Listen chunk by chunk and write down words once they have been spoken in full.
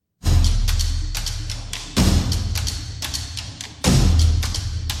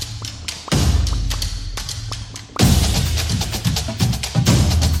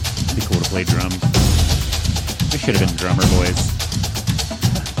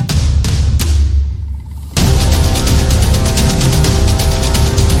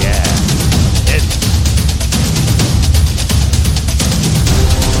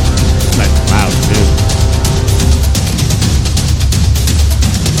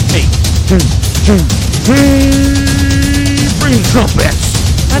Bring trumpets.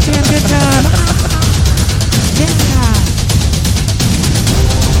 That's a good time.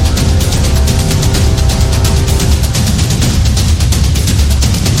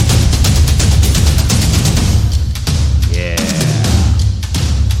 Yeah.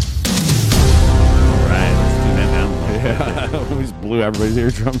 We just blew everybody's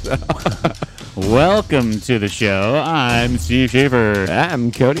eardrums out. Welcome to the show. I'm Steve Schaefer.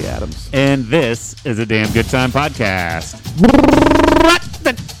 I'm Cody Adams. And this is a Damn Good Time podcast.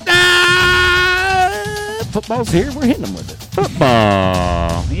 Football's here. We're hitting them with it.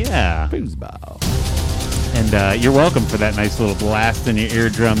 Football. Yeah. Foosball. And you're welcome for that nice little blast in your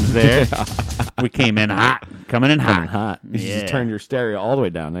eardrums there. We came in hot. Coming in hot. You just turned your stereo all the way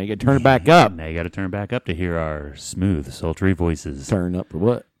down. Now you got to turn it back up. Now you got to turn it back up to hear our smooth, sultry voices. Turn up for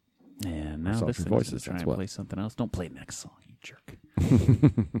what? And now Sultry this voices, try that's and what. play something else. Don't play next song, you jerk.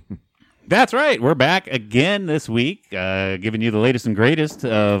 That's right. We're back again this week, giving you the latest and greatest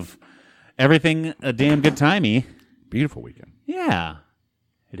of everything a damn good timey. Beautiful weekend. Yeah,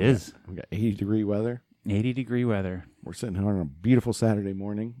 it is. We got 80-degree weather. 80-degree weather. We're sitting here on a beautiful Saturday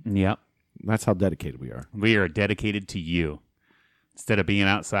morning. Yep. That's how dedicated we are. We are dedicated to you. Instead of being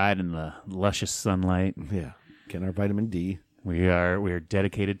outside in the luscious sunlight, Yeah. Getting our vitamin D. we are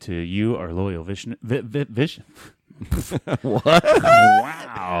dedicated to you, our loyal vision. What?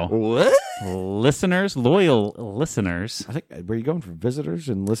 Wow. What? Listeners, loyal listeners. I think, were you going for visitors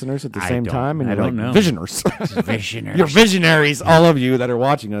and listeners at the I same don't- time? And I you're don't like, know. Visioners. Visioners. You're visionaries, all of you that are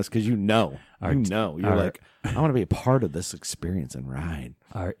watching us, because you know. Our- You're our- like, I want to be a part of this experience and ride.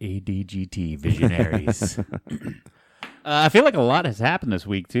 Our ADGT visionaries. I feel like a lot has happened this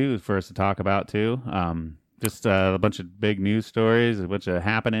week, too, for us to talk about, too. Just a bunch of big news stories, a bunch of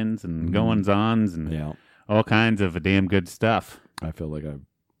happenings and goings-ons, and Yeah. all kinds of damn good stuff. I feel like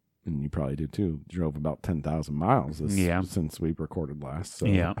and you probably do too, drove about 10,000 miles since we recorded last. So.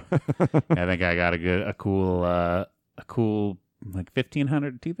 Yeah. I think I got a cool like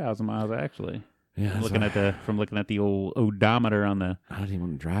 1,500 to 2,000 miles, actually. Yeah. Looking at the old odometer on the. I don't even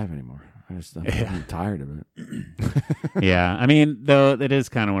want to drive anymore. I'm tired of it. Yeah, I mean, though, it is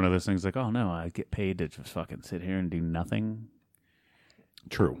kind of one of those things like, oh no, I get paid to just fucking sit here and do nothing.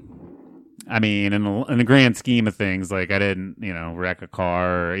 True. I mean, in the grand scheme of things, like I didn't, wreck a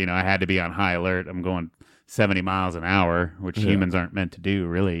car. Or, I had to be on high alert. I'm going 70 miles an hour, which humans aren't meant to do,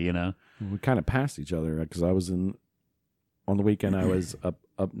 really. We kind of passed each other because I was on the weekend. I was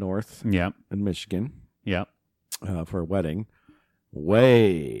up north Yep. in Michigan Yep. for a wedding,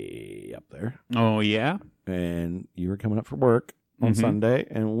 way up there. Oh yeah. And you were coming up for work on Sunday,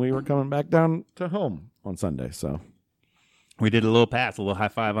 and we were coming back down to home on Sunday. So We did a little pass, a little high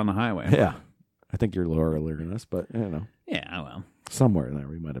five on the highway. yeah, I think you're a little earlier than us, but Yeah. Well. somewhere in there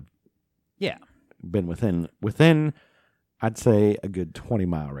we might have Yeah. been within. I'd say a good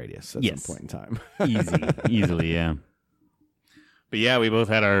 20-mile radius at Yes. some point in time. Easily, yeah. But yeah, we both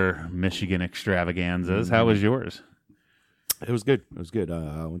had our Michigan extravaganzas. How was yours? It was good.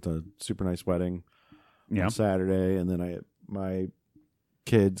 I went to a super nice wedding Yeah. on Saturday, and then my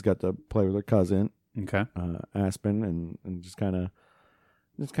kids got to play with their cousin. Okay. Aspen, and just kind of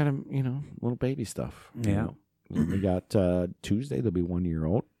little baby stuff. Yeah. We got Tuesday. They'll be 1 year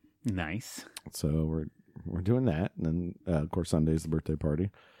old, Nice. so we're doing that, and then of course Sunday's the birthday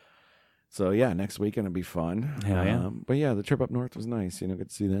party. So yeah, next weekend it'll be fun. Hell yeah. But yeah, the trip up north was nice. Get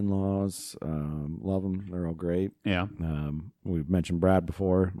to see the in-laws. Love them. They're all great. Yeah. We've mentioned Brad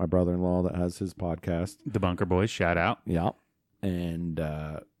before, my brother-in-law that has his podcast. The Bunker Boys, shout out. Yeah, and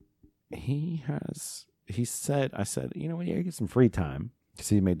I said, when you get some free time, because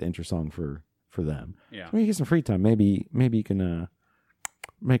he made the intro song for them. Yeah. When you get some free time, maybe you can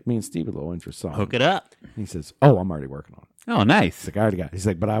make me and Steve a little intro song. Hook it up. He says, "Oh, I'm already working on it." Oh, nice. He's like, "I already got it." He's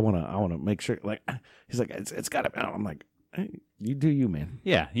like, "But I wanna make sure." Like, he's like, "It's got to." I'm like, hey, "You do you, man."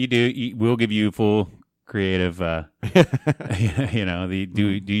 Yeah, you do. We'll give you full creative, do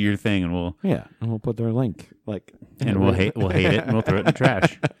your thing, and we'll and we'll put their link we'll hate it, and we'll throw it in the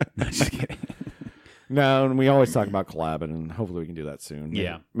trash. No, just kidding. No, and we always talk about collabing, and hopefully we can do that soon.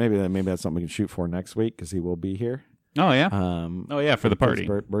 Yeah. maybe that's something we can shoot for next week because he will be here. Oh yeah. For the party.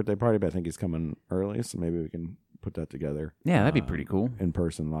 His birthday party, but I think he's coming early, so maybe we can put that together. Yeah, that'd be pretty cool. In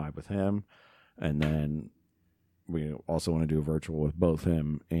person live with him, and then we also want to do a virtual with both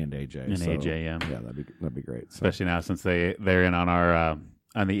him and AJ. AJ, yeah, that'd be great. So. Especially now since they're in on our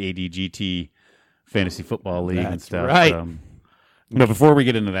on the ADGT fantasy football league and stuff. Right. But before we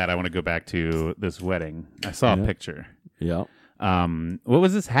get into that, I want to go back to this wedding. I saw a picture. Yeah. What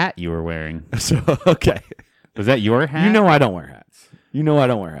was this hat you were wearing? So okay. Was that your hat? I don't wear hats. You know I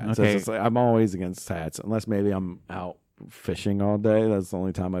don't wear hats. Okay. It's like, I'm always against hats unless maybe I'm out fishing all day. That's the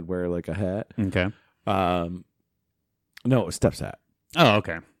only time I'd wear like a hat. Okay. No, it was Steph's hat. Oh,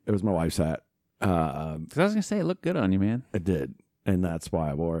 okay. It was my wife's hat. 'Cause I was gonna say it looked good on you, man. It did, and that's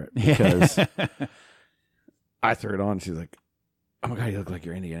why I wore it because I threw it on. She's like, "Oh my god, you look like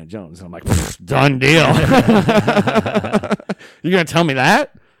you're Indiana Jones." And I'm like, "Done deal." You're gonna tell me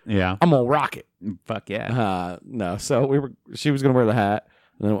that? Yeah. I'm gonna rock it. Fuck yeah. No. So she was gonna wear the hat,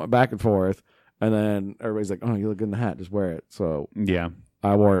 and then it went back and forth, and then everybody's like, "Oh, you look good in the hat. Just wear it." So Yeah.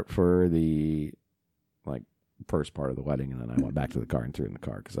 I wore it for the first part of the wedding, and then I went back to the car and threw it in the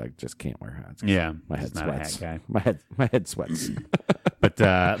car because I just can't wear hats. Yeah. My head Just not sweats. a hat guy. My head sweats. But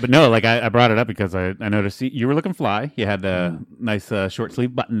no, like I brought it up because I noticed you were looking fly. You had the nice short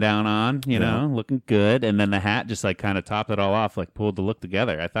sleeve button down on, you know, looking good, and then the hat just like kind of topped it all off, like pulled the look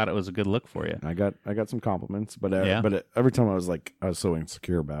together. I thought it was a good look for you. I got some compliments, but every time I was so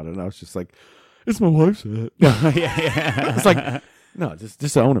insecure about it, I was just like, "It's my wife's hat." Yeah. It's like, no,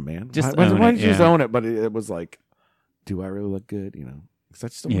 just own it, man. Why don't you just own it? But it was like, do I really look good? You know, because I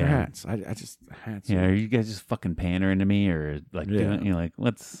just don't wear hats. I just hats. Yeah, are you guys just fucking pandering to me, or like doing, you know, like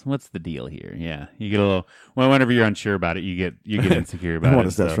what's the deal here? Yeah, you get a little. Well, whenever you're unsure about it, you get insecure about it. One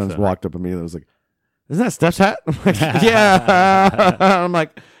of Steph's friends walked up to me and was like, "Isn't that Steph's hat?" I'm like, "Yeah." I'm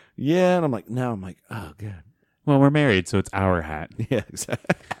like, "Yeah," and I'm like, "No." I'm like, "Oh, good." Well, we're married, so it's our hat. Yeah,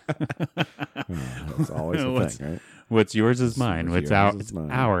 exactly. That's always the thing, right? What's yours is mine. It's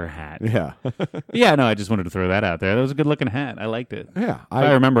our hat. Yeah. Yeah, no, I just wanted to throw that out there. That was a good looking hat. I liked it. Yeah. If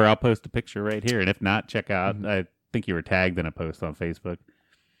I remember, I'll post a picture right here. And if not, check out, I think you were tagged in a post on Facebook.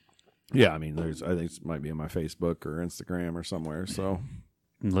 Yeah, I mean, I think it might be on my Facebook or Instagram or somewhere. So,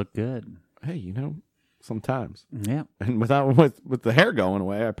 Look good. hey, you know, sometimes. Yeah. And with the hair going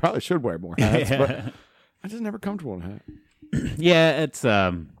away, I probably should wear more hats, but I just never comfortable in a hat. Yeah, it's,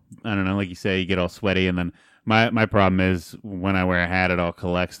 I don't know, like you say, you get all sweaty. And then my problem is when I wear a hat, it all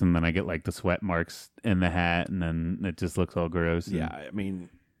collects. And then I get like the sweat marks in the hat. And then it just looks all gross. Yeah, I mean,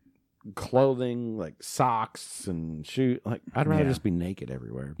 clothing, like socks and shoes, like I'd rather just be naked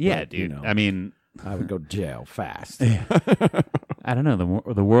everywhere. Yeah, but, dude. You know, I mean, I would go to jail fast. I don't know.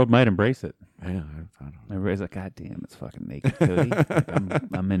 The world might embrace it. Yeah, I don't know. Everybody's like, God damn, it's fucking naked, Cody. Like,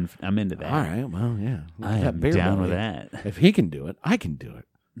 I'm into that. All right, well, yeah. I am down with that. If he can do it, I can do it.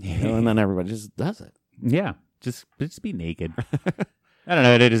 You know, and then everybody just does it. Yeah, just be naked. I don't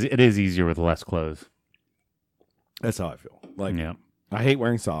know. It is easier with less clothes. That's how I feel. Like, Yeah, I hate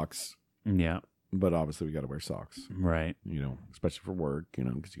wearing socks, yeah, but obviously we got to wear socks. right. You know, especially for work. You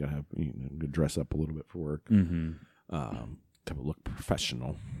know, because you got to have dress up a little bit for work. Mm-hmm. To look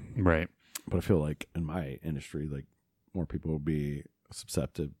professional. Right. But I feel like in my industry, like more people will be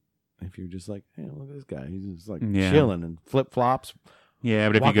susceptible if you're just like, hey, look at this guy. He's just like chilling and flip flops. Yeah,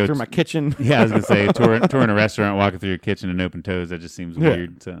 but if walking you go through my kitchen, yeah, I was gonna say touring a restaurant, walking through your kitchen in open toes, that just seems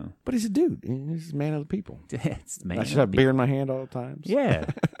weird. So, but he's a dude. He's a man of the people. it's the man I should have beer in my hand all the time. Yeah,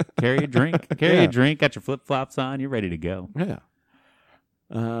 carry a drink. Carry a drink. Got your flip flops on. You're ready to go. Yeah.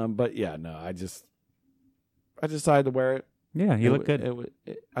 But yeah, no. I decided to wear it. Yeah, you look good.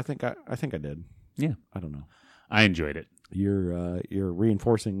 I think I did. Yeah, I don't know. I enjoyed it. You're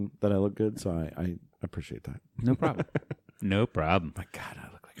reinforcing that I look good, so I appreciate that. No problem. No problem. My God,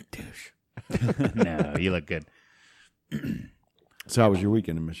 I look like a douche. No, you look good. So how was your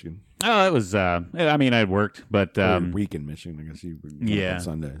weekend in Michigan? Oh, it was. I mean, I'd worked, but week in Michigan. I guess you were on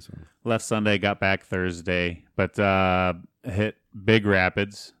Sunday. So left Sunday, got back Thursday, but hit Big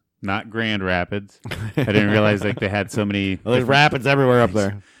Rapids, not Grand Rapids. I didn't realize like they had so many. Well, there's rapids everywhere up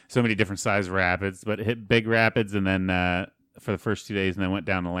there. So many different size rapids, but hit Big Rapids and then for the first 2 days, and then went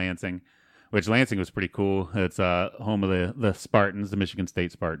down to Lansing, which Lansing was pretty cool. It's home of the Spartans, the Michigan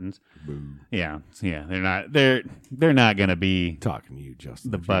State Spartans. Boo. Yeah, they're not going to be talking to you,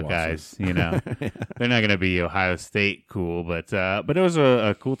 Justin. The Buckeyes. You know, they're not going to be Ohio State cool, but it was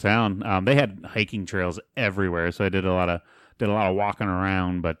a cool town. They had hiking trails everywhere, so I did a lot of walking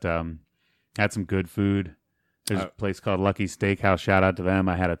around, but had some good food. There's a place called Lucky Steakhouse. Shout out to them.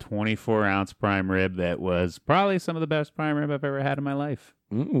 I had a 24-ounce prime rib that was probably some of the best prime rib I've ever had in my life.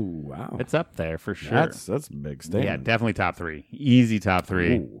 Ooh, wow. It's up there for sure. That's a big statement. Yeah, definitely top 3. Easy top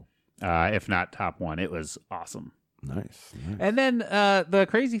 3. If not top 1. It was awesome. Nice. And then the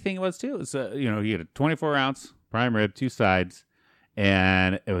crazy thing was, too, is, you had a 24-ounce prime rib, 2 sides,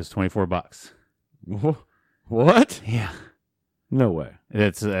 and it was $24. What? Yeah. No way.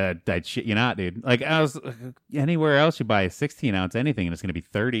 It's I'd shit you not, dude. Like I was anywhere else, you buy a 16-ounce anything, and it's going to be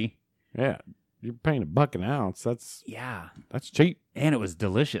 $30. Yeah, you're paying $1 an ounce. That's cheap, and it was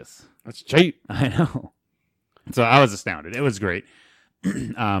delicious. That's cheap. I know. So I was astounded. It was great.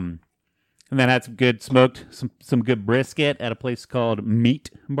 And then had some good smoked, some good brisket at a place called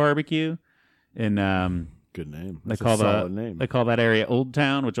Meat Barbecue. And good name. They call that area Old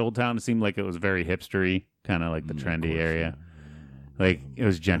Town, which Old Town seemed like it was very hipstery, kind of like the trendy area. Like it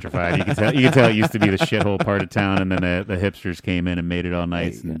was gentrified. You could tell it used to be the shithole part of town, and then the hipsters came in and made it all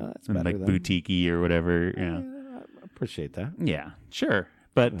nice and like boutique-y or whatever. Yeah, I appreciate that. Yeah, sure.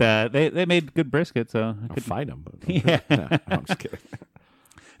 But they made good brisket, so I could fight them. But yeah, no, I'm just kidding.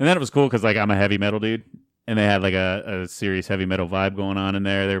 And then it was cool because like I'm a heavy metal dude, and they had like a serious heavy metal vibe going on in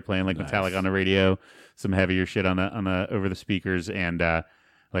there. They were playing like Metallica on the radio, some heavier shit on the over the speakers, and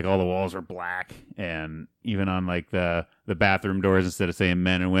like all the walls were black, and even on like the bathroom doors, instead of saying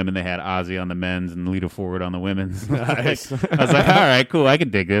men and women, they had Ozzy on the men's and Lita Ford on the women's. Nice. I was like, all right, cool, I can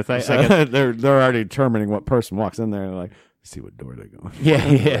dig this. They're already determining what person walks in there, and like, see what door they go.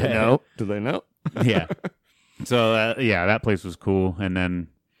 Yeah. No, do they know? Yeah. So that place was cool, and then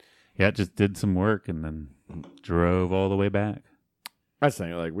just did some work, and then drove all the way back. I was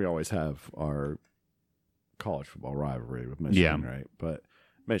saying, like, we always have our college football rivalry with Michigan, right? But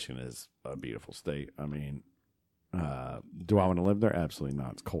Michigan is a beautiful state. I mean, do I want to live there? Absolutely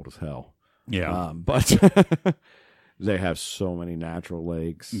not. It's cold as hell. Yeah. But they have so many natural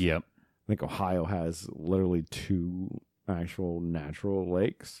lakes. Yep. I think Ohio has literally 2 actual natural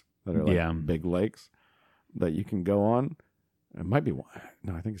lakes that are like big lakes that you can go on. It might be 1.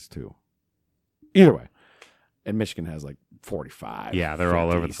 No, I think it's 2. Either way. And Michigan has like 45. Yeah, they're 50,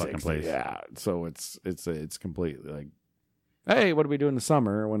 all over the 60. fucking place. Yeah. So it's completely like, hey, what do we do in the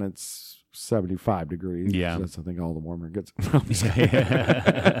summer when it's 75 degrees? Yeah. That's, I think, all the warmer it gets.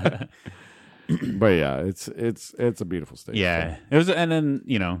 But yeah, it's a beautiful state. Yeah. It was, and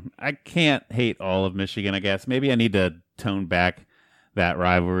then, I can't hate all of Michigan, I guess. Maybe I need to tone back that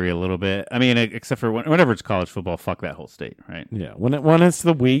rivalry a little bit. I mean, except for whenever it's college football, fuck that whole state, right? Yeah. When it's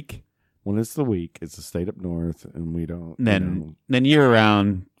the week, it's the state up north, and we don't. Then year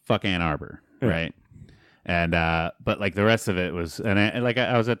round, fuck Ann Arbor, right? And but like the rest of it was, and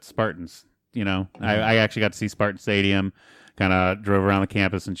I was at Spartans. I actually got to see Spartan Stadium. Kind of drove around the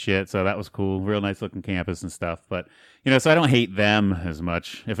campus and shit, so that was cool. Real nice looking campus and stuff. But so I don't hate them as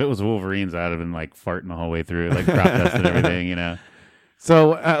much. If it was Wolverines, I'd have been like farting the whole way through, like crop dust and everything. So,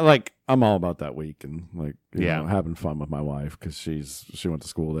 like, I'm all about that week and, like, you know, having fun with my wife because she went to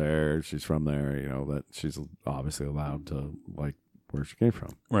school there. She's from there, that she's obviously allowed to, like, where she came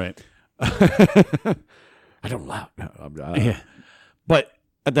from. Right. I don't allow it. No, but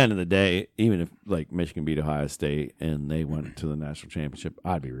at the end of the day, even if, like, Michigan beat Ohio State and they went to the national championship,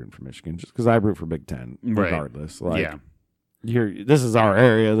 I'd be rooting for Michigan just because I root for Big Ten regardless. Right. Like, this is our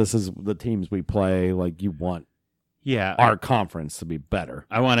area. This is the teams we play. Like, you want our conference to be better.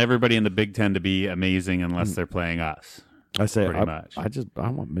 I want everybody in the Big Ten to be amazing unless they're playing us. I say pretty much. I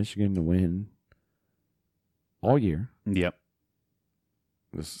want Michigan to win all year. Yep.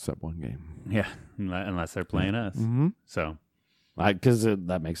 Just except one game. Yeah, unless they're playing us. Mm-hmm. So, because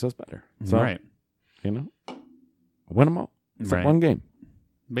that makes us better. So, right. Win them all. Except one game.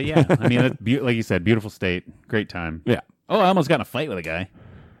 But yeah, I mean, like you said, beautiful state, great time. Yeah. Oh, I almost got in a fight with a guy.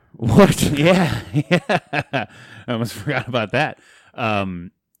 What? Yeah. I almost forgot about that.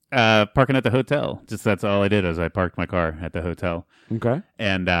 Parking at the hotel. Just that's all I did is I parked my car at the hotel. Okay.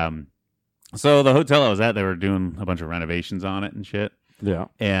 And so the hotel I was at, they were doing a bunch of renovations on it and shit. Yeah.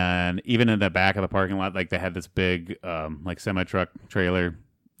 And even in the back of the parking lot, like they had this big like semi-truck trailer,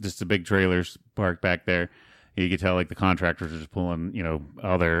 just a big trailers parked back there. You could tell like the contractors are just pulling,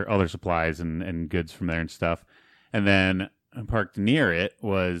 all their supplies and goods from there and stuff. And then parked near it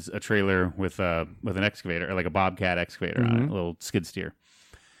was a trailer with an excavator, or like a Bobcat excavator on it, a little skid steer.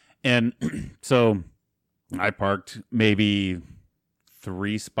 And so I parked maybe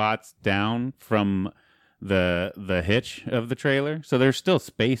 3 spots down from the hitch of the trailer. So there's still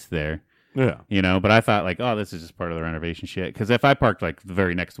space there. Yeah. But I thought like, oh, this is just part of the renovation shit. Because if I parked like the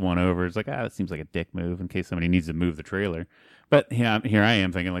very next one over, it's like, that seems like a dick move in case somebody needs to move the trailer. But here I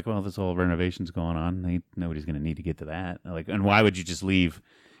am thinking like, well, this whole renovation's going on. Nobody's going to need to get to that. Like, and why would you just leave,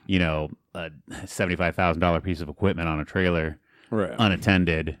 a $75,000 piece of equipment on a trailer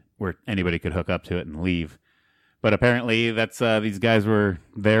unattended where anybody could hook up to it and leave? But apparently that's these guys were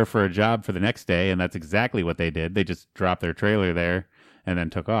there for a job for the next day, and that's exactly what they did. They just dropped their trailer there and then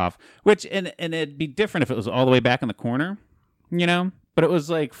took off. Which and it'd be different if it was all the way back in the corner, But it was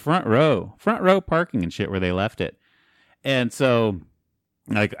like front row parking and shit where they left it. And so,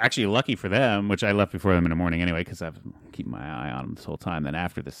 like, actually lucky for them, which I left before them in the morning anyway, because I've been keeping my eye on them this whole time. Then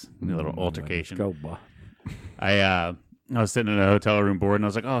after this little altercation, go, boy. I I was sitting in a hotel room bored, and I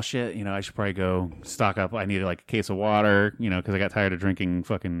was like, oh, shit, I should probably go stock up. I needed, like, a case of water, because I got tired of drinking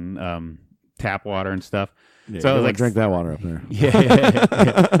fucking tap water and stuff. Yeah, so I was like, drink that water up there.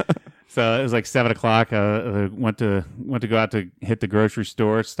 Yeah. So it was like 7 o'clock. I went to go out to hit the grocery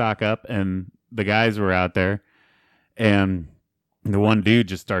store, stock up, and the guys were out there, and the one dude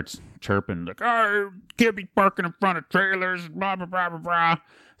just starts chirping like, "Oh, can't be parking in front of trailers." Blah blah blah blah blah.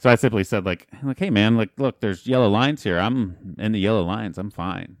 So I simply said like, "Hey man, like, look, there's yellow lines here. I'm in the yellow lines. I'm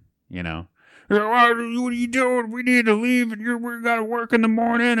fine. What are you doing? We need to leave, and we got to work in the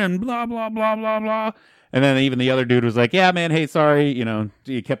morning, and blah blah blah blah blah." And then even the other dude was like, "Yeah, man, hey, sorry."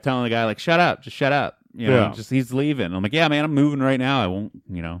 He kept telling the guy like, "Shut up, just shut up." Just he's leaving. I'm like, "Yeah, man, I'm moving right now. I won't,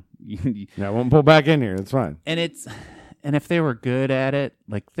 I won't pull back in here. It's fine." And if they were good at it,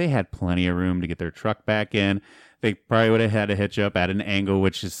 like they had plenty of room to get their truck back in. They probably would have had to hitch up at an angle,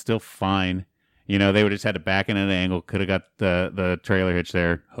 which is still fine. They would have just had to back in at an angle. Could have got the trailer hitch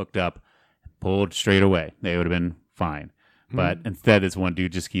there hooked up, pulled straight away. They would have been fine. But instead, this one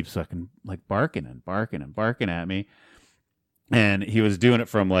dude just keeps fucking like barking and barking and barking at me. And he was doing it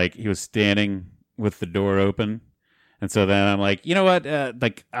from like, he was standing with the door open. And so then I'm like, you know what?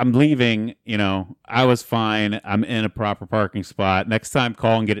 Like I'm leaving, I was fine. I'm in a proper parking spot. Next time,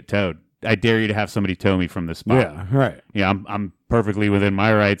 call and get it towed. I dare you to have somebody tow me from this spot. Yeah, right. Yeah, I'm perfectly within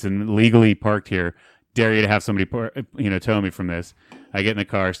my rights and legally parked here. Dare you to have somebody, tow me from this. I get in the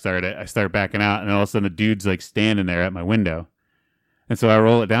car, I start backing out, and all of a sudden the dude's like standing there at my window. And so I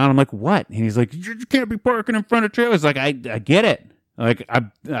roll it down. I'm like, what? And he's like, you can't be parking in front of trailers. Like, I get it. Like,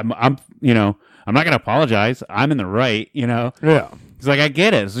 I'm not going to apologize. I'm in the right, Yeah. He's like, I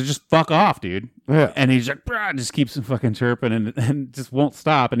get it. So just fuck off, dude. Yeah. And he's like, just keeps fucking chirping and just won't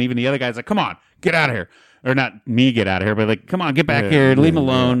stop. And even the other guy's like, come on, get out of here. Or not me get out of here, but like, come on, get back here, leave him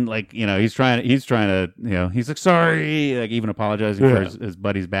alone. Yeah. Like, he's trying to, he's like, sorry, like even apologizing for his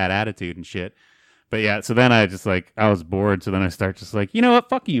buddy's bad attitude and shit. But yeah, so then I was bored. So then I start just like, you know what?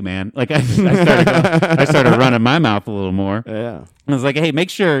 Fuck you, man. Like I started running my mouth a little more. Yeah. I was like, hey, make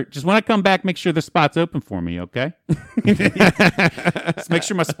sure, just when I come back, make sure the spot's open for me, okay? Just make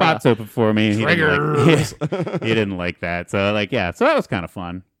sure my spot's open for me. He didn't like that. So so that was kind of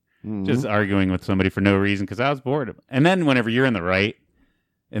fun. Mm-hmm. Just arguing with somebody for no reason because I was bored. And then whenever you're in the right,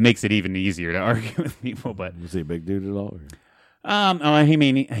 it makes it even easier to argue with people. But was he a big dude at all?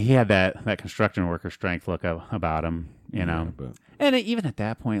 He had that construction worker strength look about him, And even at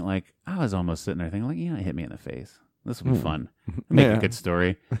that point, like I was almost sitting there thinking, like, hit me in the face. This will be fun. Make a good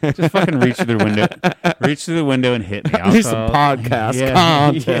story. Just fucking reach through the window and hit me. I'll need some podcast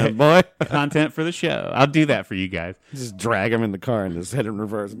content, boy. Content for the show. I'll do that for you guys. Just drag him in the car and just hit him in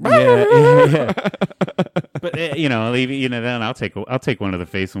reverse. Yeah. But then I'll take one to the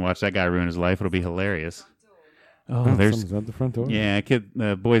face and watch that guy ruin his life. It'll be hilarious. Oh, someone's at the front door. Yeah,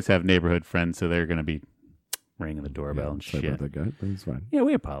 boys have neighborhood friends, so they're going to be ringing the doorbell and shit. That guy, but it's fine. Yeah,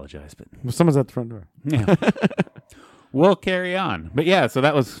 we apologize, but someone's at the front door. Yeah. We'll carry on. But yeah, so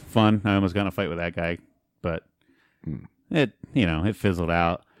that was fun. I almost got in a fight with that guy, but it fizzled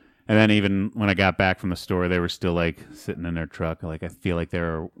out. And then even when I got back from the store, they were still like sitting in their truck. Like I feel like they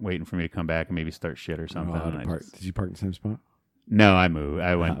were waiting for me to come back and maybe start shit or something. Did you park in the same spot? No, I moved.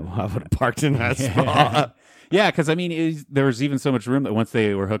 I went. I would have parked in that spot. Yeah, because there was even so much room that once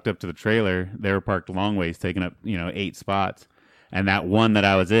they were hooked up to the trailer, they were parked long ways, taking up 8 spots, and that one that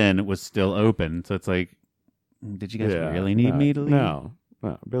I was in was still open. So it's like, did you guys really need me to leave? No.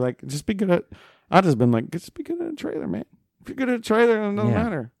 Be like, just be good at. I'd just been like, just be good at a trailer, man. If you're good at a trailer, it doesn't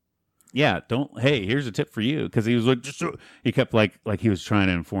matter. Yeah, hey, here's a tip for you, because he was like, he kept like he was trying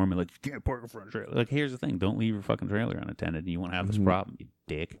to inform me, like, you can't park in front of a trailer. Like, here's the thing, don't leave your fucking trailer unattended, and you won't have this problem, you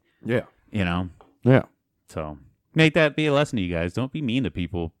dick. Yeah. Yeah. So make that be a lesson to you guys. Don't be mean to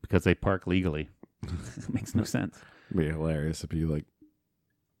people because they park legally. It makes no sense. It'd be hilarious if you like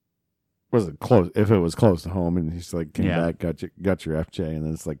was it close? If it was close to home, and he's like came back, got your FJ, and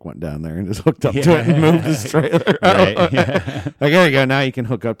then it's like went down there and just hooked up to it and moved his trailer. Right. Yeah. Like, there you go. Now you can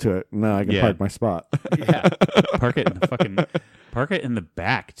hook up to it. Now I can park my spot. Yeah, park it in the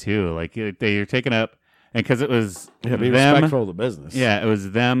back too. Like you're taking up, and because it was be them, respectful of the business. Yeah, it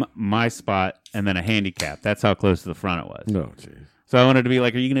was them, my spot, and then a handicap. That's how close to the front it was. No, jeez. So I wanted to be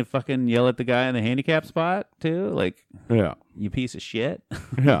like, are you gonna fucking yell at the guy in the handicap spot too? Like, you piece of shit.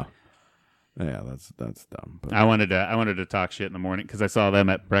 Yeah. Yeah, that's dumb. But I wanted to talk shit in the morning because I saw them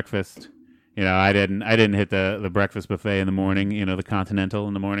at breakfast. I didn't hit the breakfast buffet in the morning. The Continental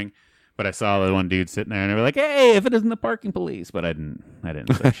in the morning, but I saw the one dude sitting there, and they were like, "Hey, if it isn't the parking police," but I didn't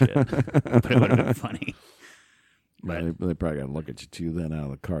say shit. But it would have been funny. But they probably got to look at you too then out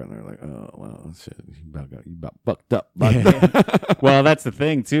of the car, and they're like, "Oh, well, shit, you about fucked up." Bud." well, that's the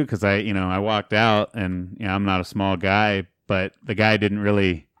thing too, because I walked out, and I'm not a small guy, but the guy didn't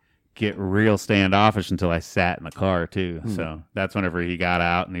really get real standoffish until I sat in the car too. So that's whenever he got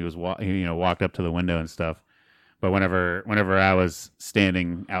out and he was walked up to the window and stuff. But whenever I was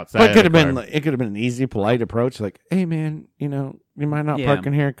standing outside, But it could have been an easy, polite approach, like, "Hey, man, you might not park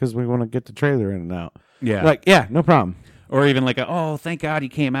in here because we want to get the trailer in and out." Yeah, like, yeah, no problem. Or even like, "Oh, thank God you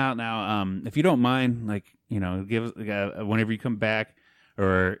came out now. If you don't mind, like, give us whenever you come back."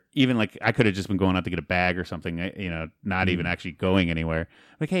 Or even like I could have just been going out to get a bag or something, not even actually going anywhere.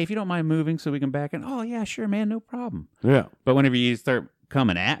 Like, hey, if you don't mind moving so we can back in. Oh, yeah, sure, man, no problem. Yeah. But whenever you start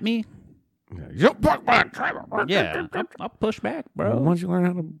coming at me, I'll push back, bro. Well, why don't you learn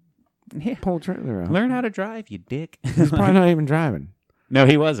how to pull a trailer out? Learn how to drive, you dick. He's probably not even driving. No,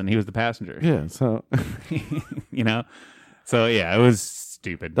 he wasn't. He was the passenger. Yeah, so. So, yeah, it was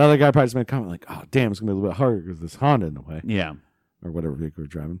stupid. The other guy probably just made a comment like, "Oh, damn, it's going to be a little bit harder because this Honda in the way." Yeah. Or whatever vehicle we're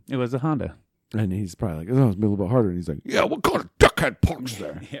driving. It was a Honda. And he's probably like, "Oh, it's going to be a little bit harder." And he's like, "Yeah, what kind of dickhead parks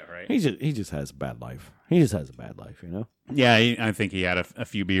there?" Yeah, right. He just has a bad life. He just has a bad life, Yeah, I think he had a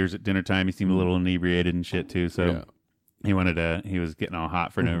few beers at dinner time. He seemed a little inebriated and shit, too. So he was getting all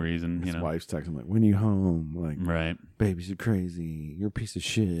hot for no reason. His wife's texting like, "When you home?" Like, right. "Babies, you're crazy. You're a piece of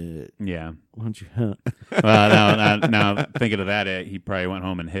shit. Yeah. Why don't you hunt?" Well, now thinking of that, he probably went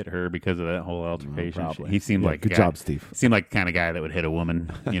home and hit her because of that whole altercation. He seemed like good job, Steve. Seemed like the kind of guy that would hit a woman,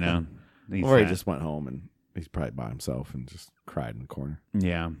 Or he just went home and he's probably by himself and just cried in the corner.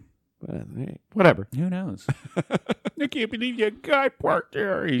 Yeah. But, hey, whatever. Who knows? I can't believe your guy parked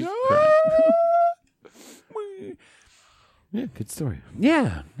there. He's Yeah, good story.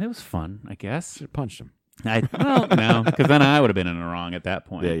 Yeah, it was fun, I guess. Should have punched him. No, because then I would have been in the wrong at that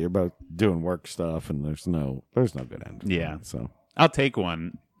point. Yeah, you're both doing work stuff, and there's no good end. Yeah, so I'll take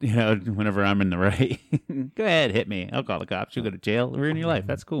one. Whenever I'm in the right, go ahead, hit me. I'll call the cops. You'll go to jail, ruin your life.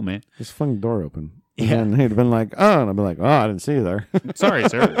 That's cool, man. Just fling the door open. Yeah, and he'd have been like, "Oh," and I'd be like, "Oh, I didn't see you there." Sorry,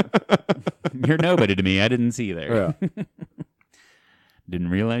 sir. You're nobody to me. I didn't see you there. Yeah. Didn't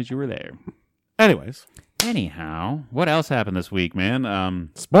realize you were there. Anyhow, what else happened this week, man?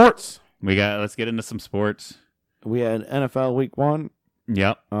 Sports. Let's get into some sports. We had NFL week 1.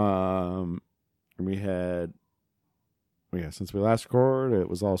 Yep. Since we last recorded, it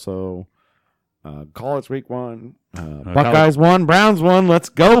was also college week 1. Buckeyes won, Browns won. Let's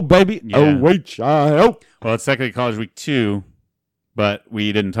go, baby. Yeah. OHIO. Well, it's technically college week 2, but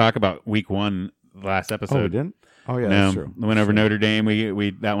we didn't talk about week 1 last episode. Oh, we didn't? Oh, yeah, no, that's true. Whenever Notre Dame, we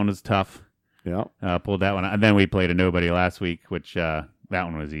that one was tough. Yeah. Pulled that one out. And then we played a nobody last week, which that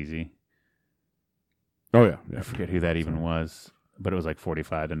one was easy. Oh, yeah. I forget who that even was, but it was like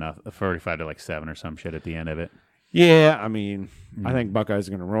 45 to like 7 or some shit at the end of it. Yeah, I mean, I think Buckeyes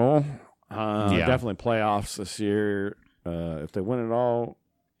are going to roll. Definitely playoffs this year. If they win it all,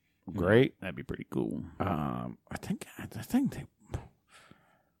 great. That'd be pretty cool. I think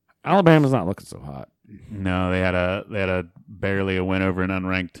Alabama's not looking so hot. No, they had a barely a win over an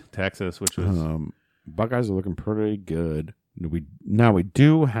unranked Texas, which was Buckeyes are looking pretty good. We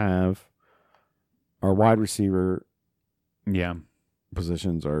do have our wide receiver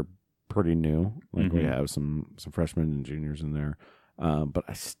positions are pretty new. Like we have some freshmen and juniors in there. But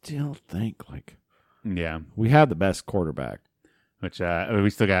I still think we have the best quarterback. Which we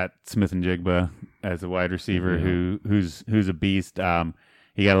still got Smith and Jigba as a wide receiver who's a beast.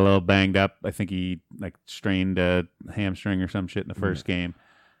 He got a little banged up. I think he strained a hamstring or some shit in the first game.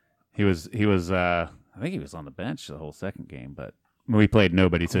 He was I think he was on the bench the whole second game, but we played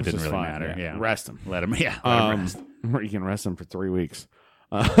nobody, so it didn't really matter. Yeah. Rest him. Let him rest. Or you can rest him for 3 weeks.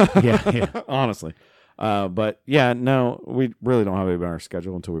 Yeah. Honestly. But yeah, no, we really don't have anybody on our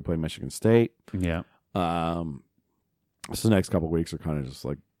schedule until we play Michigan State. Yeah. So the next couple of weeks are kind of just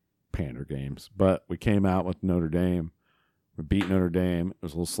like pander games. But we came out with Notre Dame. We beat Notre Dame. It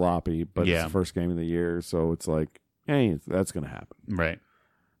was a little sloppy, but it's the first game of the year, so it's like, hey, that's going to happen. Right.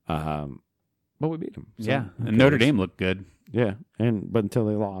 But we beat them. So yeah, and Notre Dame looked good. Yeah, but until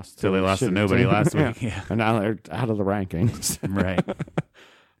they lost. Until they lost to nobody last week. Yeah. And now they're out of the rankings. Right.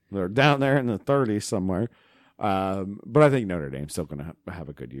 They're down there in the 30s somewhere. But I think Notre Dame's still going to have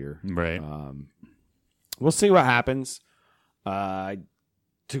a good year. Right. We'll see what happens. I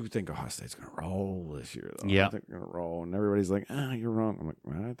do think Ohio State's going to roll this year, though. Yeah. I think they're going to roll. And everybody's like, you're wrong. I'm like,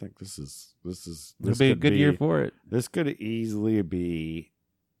 well, I think this It'll be a good year for it. This could easily be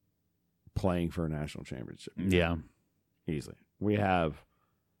playing for a national championship. Yeah. Easily. We have,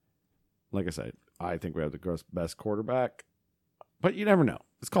 like I said, I think we have the best quarterback. But you never know.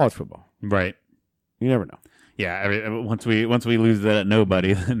 It's college football. Right. You never know. Yeah, I mean, once we lose that at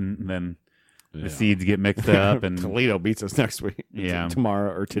nobody, then the seeds get mixed up, and Toledo beats us next week. Yeah,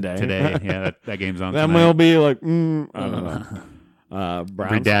 tomorrow or today. Today, yeah, that game's on. Then we'll be like, I don't know.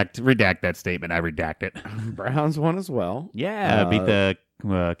 Browns, redact that statement. I redact it. Browns won as well. Yeah, beat the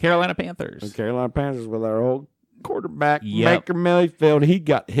Carolina Panthers. The Carolina Panthers with our old quarterback Baker Mayfield. He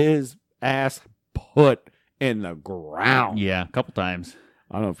got his ass put in the ground. Yeah, a couple times.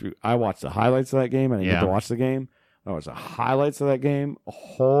 I don't know if I watched the highlights of that game. I didn't get to watch the game. I watched the highlights of that game.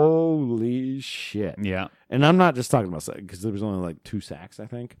 Holy shit. Yeah. And I'm not just talking about because there was only like 2 sacks, I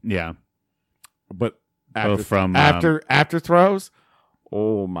think. Yeah. But after after throws,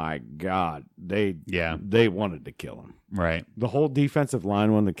 oh my God. They wanted to kill him. Right. The whole defensive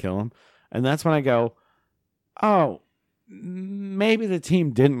line wanted to kill him. And that's when I go, oh, maybe the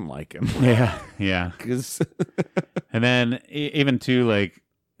team didn't like him. Yeah. 'Cause and then even too, like,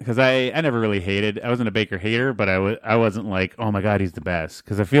 because I never really hated. I wasn't a Baker hater, but I wasn't like, oh my God, he's the best.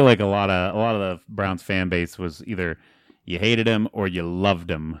 Because I feel like a lot of the Browns fan base was either you hated him or you loved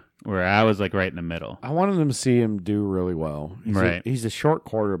him. Where I was like right in the middle. I wanted them to see him do really well. He's a short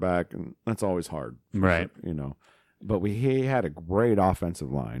quarterback, and that's always hard. Right. Sure, But he had a great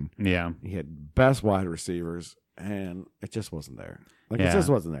offensive line. Yeah. He had best wide receivers, and it just wasn't there. It just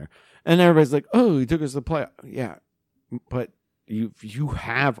wasn't there. And everybody's like, oh, he took us to the playoff. Yeah, but you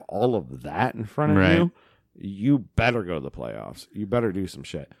have all of that in front of you. You better go to the playoffs. You better do some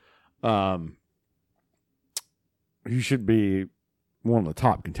shit. You should be one of the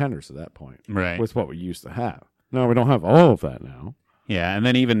top contenders at that point. Right. With what we used to have. No, we don't have all of that now. Yeah, and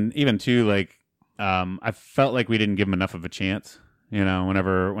then even too, like, I felt like we didn't give him enough of a chance.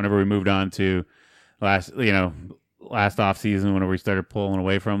 Whenever we moved on to last off season, whenever we started pulling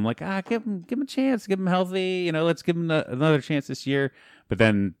away from him, like, give him a chance, give him healthy. Let's give him another chance this year. But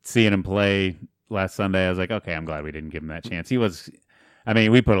then seeing him play last Sunday, I was like, okay, I'm glad we didn't give him that chance. We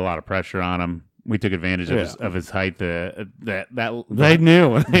put a lot of pressure on him. We took advantage of his height. They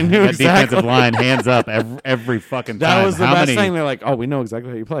knew that exactly. Defensive line hands up every fucking time. That was the best thing. They're like, oh, we know exactly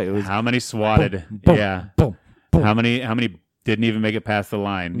how you play. It was how many swatted? Boom, boom. How many didn't even make it past the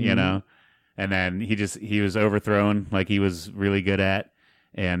line? Mm-hmm. And then he was overthrown like he was really good at.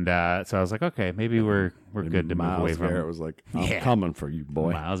 And so I was like, okay, maybe we're good to move away from him. Garrett was like, I'm coming for you,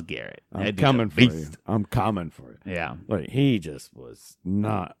 boy. Miles Garrett. I'm coming for you. I'm coming for you. Yeah. Like, he just was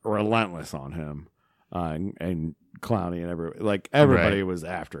not relentless on him. And Clowney and everybody was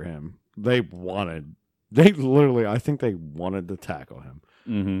after him. I think they wanted to tackle him.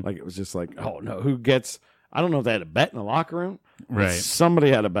 Mm-hmm. Like, it was just like, oh no, I don't know if they had a bet in the locker room. Right. Somebody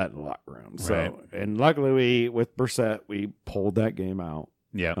had a bet in the locker room. So, right. And luckily with Brissett, we pulled that game out.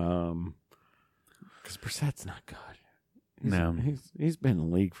 Yeah. Because Brissett's not good. No. He's been in the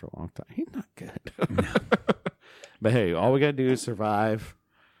league for a long time. He's not good. But hey, all we got to do is survive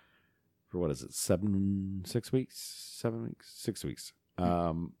for what is it? 6 weeks? 7 weeks? 6 weeks.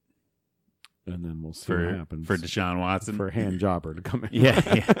 And then we'll see what happens. For Deshaun Watson. For Hand Jobber to come in. Yeah.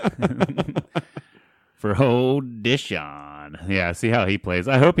 For old Deshaun. Yeah, see how he plays.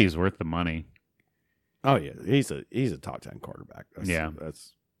 I hope he's worth the money. Oh, yeah. He's a top 10 quarterback.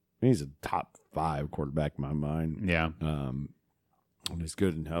 He's a top 5 quarterback in my mind. Yeah. And he's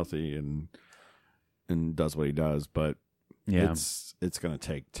good and healthy and does what he does, but it's going to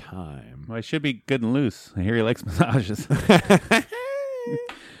take time. Well, he should be good and loose. I hear he likes massages.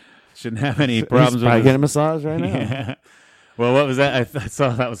 Shouldn't have any problems He's probably getting a massage right now. Yeah. Well, what was that? I saw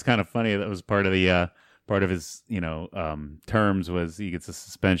that was kind of funny. That was part of his terms was he gets a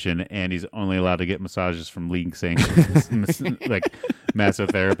suspension and he's only allowed to get massages from league sanctioned like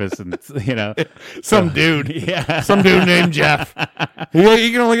massotherapist and some dude named Jeff.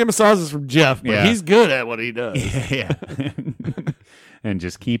 He can only get massages from Jeff, but he's good at what he does. Yeah. And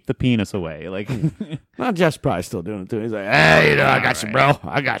just keep the penis away. Like, well, Jeff's probably still doing it too. He's like, hey, I got you, bro.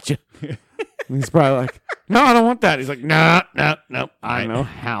 I got you. He's probably like, no, I don't want that. He's like, no. I know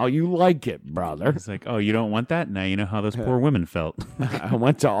how you like it, brother. It's like, oh, you don't want that? Now you know how those poor women felt. I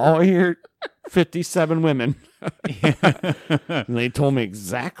went to all your 57 women. And they told me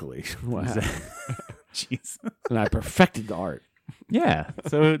exactly what happened. Jeez. And I perfected the art. Yeah.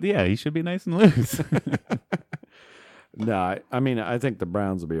 So, he should be nice and loose. No, I think the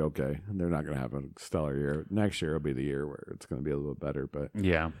Browns will be okay. They're not going to have a stellar year. Next year will be the year where it's going to be a little bit better. But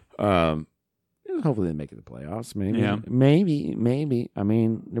hopefully they make it to the playoffs. Maybe. Yeah. Maybe. I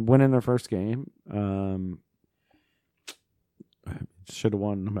mean, they're winning their first game. should have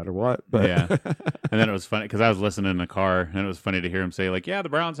won no matter what. But yeah. And then it was funny because I was listening in the car, and it was funny to hear him say, like, yeah, the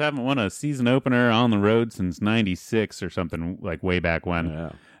Browns haven't won a season opener on the road since 96 or something, like way back when.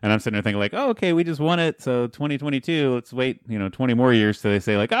 Yeah. And I'm sitting there thinking, like, oh, okay, we just won it, so 2022, let's wait, 20 more years till they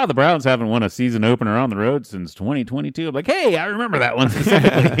say, like, oh, the Browns haven't won a season opener on the road since 2022. I'm like, hey, I remember that one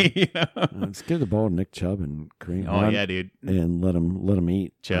specifically. Let's give the ball to Nick Chubb and Kareem. Oh, yeah, dude. And let him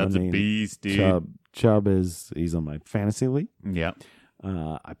eat. Chubb's a beast, dude. Chubb he's on my fantasy league. Yeah.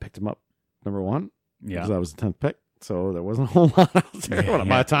 I picked him up number 1. Yeah. Because I was the 10th pick, so there wasn't a whole lot out there. Yeah.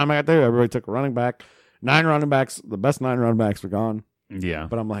 By the time I got there, everybody took a running back. 9 running backs. The best 9 running backs were gone. Yeah.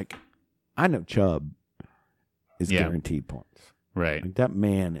 But I'm like, I know Chubb is guaranteed points. Right. Like, that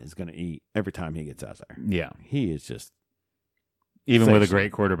man is going to eat every time he gets out there. Yeah. He is just... Even with a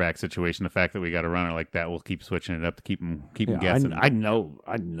great quarterback situation, the fact that we got a runner like that, we'll keep switching it up to keep him guessing. I know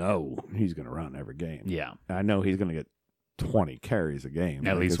he's going to run every game. Yeah. I know he's going to get 20 carries a game.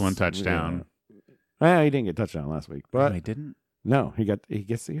 At least one touchdown. Yeah. Well, he didn't get a touchdown last week. But he didn't? No, he gets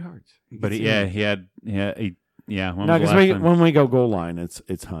the yards. No, because when we go goal line,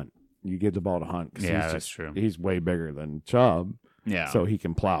 it's Hunt. You give the ball to Hunt. That's true. He's way bigger than Chubb. Yeah. So he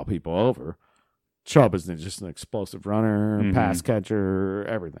can plow people over. Chubb is just an explosive runner, pass catcher,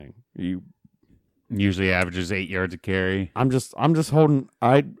 everything. You usually averages 8 yards a carry. I'm just holding.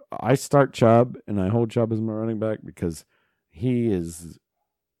 I start Chubb and I hold Chubb as my running back because he is,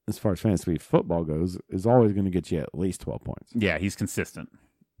 as far as fantasy football goes, is always going to get you at least 12 points. Yeah, he's consistent.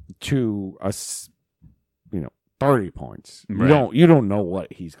 To us, 30 points. Right. You don't know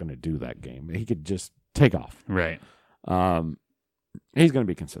what he's going to do that game. He could just take off. Right. He's going to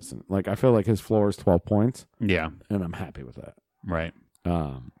be consistent. Like, I feel like his floor is 12 points. Yeah. And I'm happy with that. Right.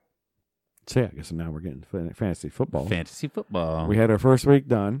 So yeah, I guess now we're getting fantasy football. Fantasy football. We had our first week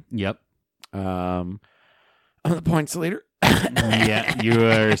done. Yep. I'm the points leader. Yeah, you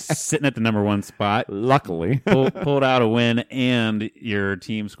are sitting at the number 1 spot. Luckily. Pulled out a win, and your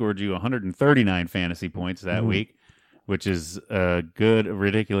team scored you 139 fantasy points that week, which is a good,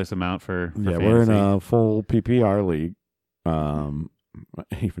 ridiculous amount for fantasy. We're in a full PPR league.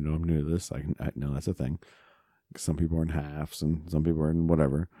 Even though I'm new to this, I know that's a thing. Some people are in halves, and some people are in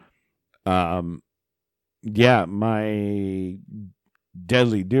whatever. My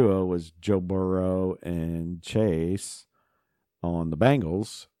deadly duo was Joe Burrow and Chase on the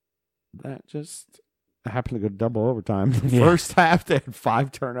Bengals. That just happened to go double overtime. The first half, they had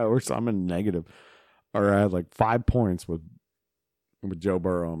 5 turnovers, so I'm in negative. Or I had like 5 points with Joe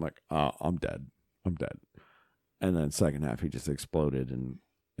Burrow. I'm like, oh, I'm dead. And then second half, he just exploded and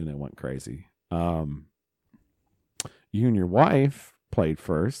it went crazy. You and your wife played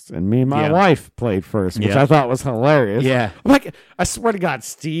first, and me and my wife played first, which I thought was hilarious. Yeah. I'm like, I swear to God,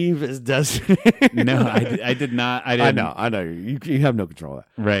 Steve is designated. No, I did not. I know. You have no control of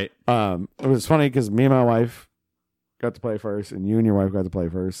that. Right. It was funny because me and my wife got to play first, and you and your wife got to play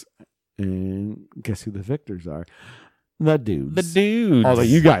first. And guess who the victors are? The dudes. Although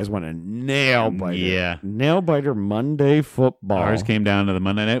you guys went a nail biter. Yeah. Nail biter Monday football. Ours came down to the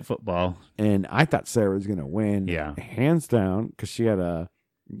Monday Night Football. And I thought Sarah was going to win. Yeah. Hands down, because she had you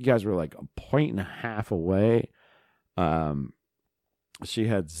guys were like 1.5 away. She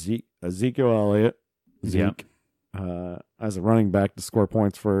had Ezekiel Elliott, Zeke, as a running back to score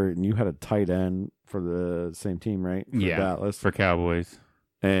points for, and you had a tight end for the same team, right? For Dallas. For Cowboys.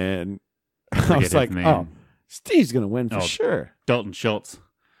 And I was like, oh, Steve's going to win for sure. Dalton Schultz.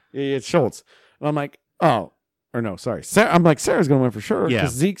 Yeah, it's Schultz. And I'm like, oh, or no, sorry. I'm like, Sarah's going to win for sure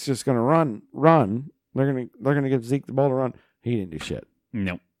because Zeke's just going to run. They're going to give Zeke the ball to run. He didn't do shit.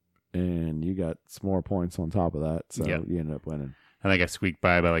 Nope. And you got some more points on top of that, so you ended up winning. I think I squeaked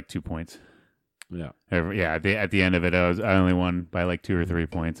by like 2 points. Yeah. At the end of it, I only won by like 2 or 3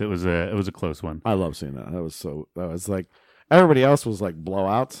 points. It was a close one. I love seeing that. That was like everybody else was like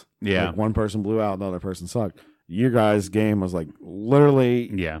blowouts. Yeah. Like one person blew out, another person sucked. Your guys' game was like literally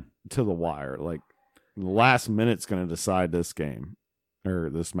to the wire. Like the last minute's going to decide this game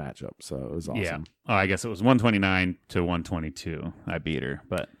or this matchup. So it was awesome. Yeah. Oh, I guess it was 129 to 122. I beat her,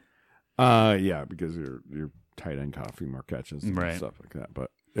 but because your tight end caught a few more catches and stuff like that.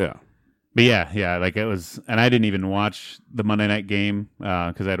 But yeah. But yeah, like it was, and I didn't even watch the Monday night game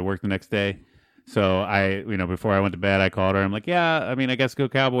because I had to work the next day. So before I went to bed, I called her. I'm like, I guess go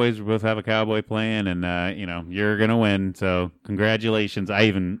Cowboys. We both have a Cowboy plan, and you're gonna win. So congratulations. I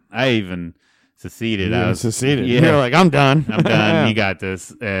even seceded. I was seceded. Yeah. You're like, I'm done. I'm done. You got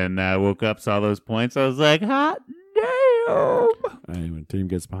this. And I woke up, saw those points. I was like, hot damn. And when the team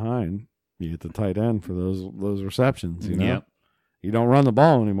gets behind, you get the tight end for those receptions. Yep. You don't run the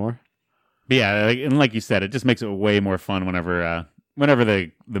ball anymore. But yeah, and like you said, it just makes it way more fun whenever whenever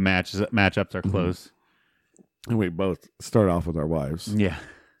the matchups are close. And we both start off with our wives. Yeah.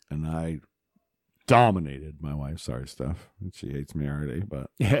 And I dominated my wife. Sorry, Steph. She hates me already, but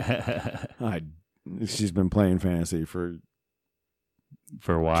she's been playing fantasy for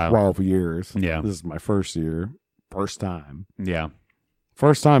a while. 12 years. Yeah. This is my first year. First time. Yeah.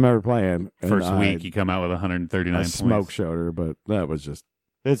 First time ever playing. First week, you come out with 139 points. Smoke showed her, but that was just,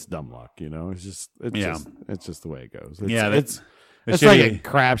 it's dumb luck, you know? It's just the way it goes. It's like a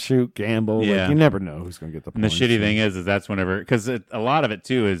crapshoot gamble. Yeah. Like, you never know who's going to get the points. And the shitty thing is that's whenever, because a lot of it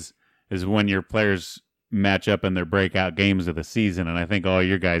too is when your players match up in their breakout games of the season, and I think all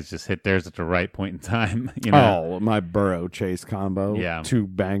your guys just hit theirs at the right point in time. You know? Oh, my Burrow Chase combo. Yeah. 2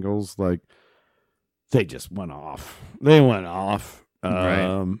 Bengals, like, they just went off. They went off.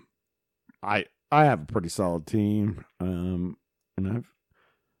 Right. I have a pretty solid team, and I'm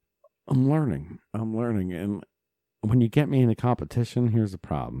learning. And when you get me in a competition, here's the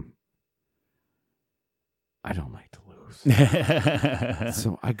problem. I don't like to lose.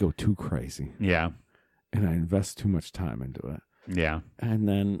 So I go too crazy. Yeah. And I invest too much time into it. Yeah. And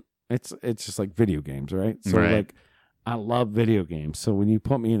then it's just like video games, right? So right. like I love video games. So when you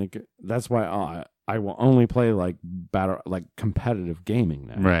put me in that's why I will only play like competitive gaming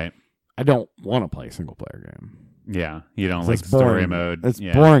now. Right. I don't want to play a single player game. Yeah. You don't It's like story boring. mode. It's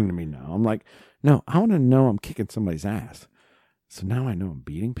boring to me now. I'm like, no, I want to know I'm kicking somebody's ass. So now I know I'm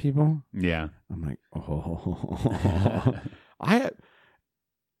beating people. Yeah. I'm like, oh.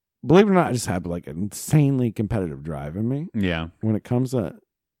 Believe it or not, I just have like an insanely competitive drive in me. Yeah. When it comes to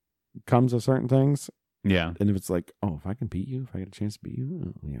certain things. Yeah. And if it's like, oh, if I can beat you, if I get a chance to beat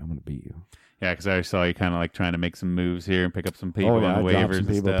you, I'm going to beat you. Yeah, because I saw you kind of like trying to make some moves here and pick up some people on the waivers some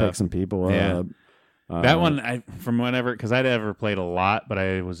people, and stuff. pick some people Yeah. up. That one, from whenever, because I'd ever played a lot, but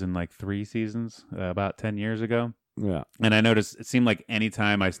I was in like 3 seasons about 10 years ago. Yeah. And I noticed it seemed like any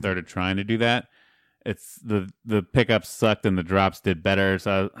time I started trying to do that, it's the pickups sucked and the drops did better.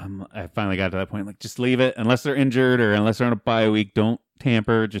 So I finally got to that point, like, just leave it. Unless they're injured or unless they're on a bye week, don't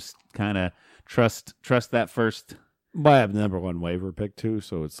tamper. Just kind of trust that first. But I have the #1 waiver pick too,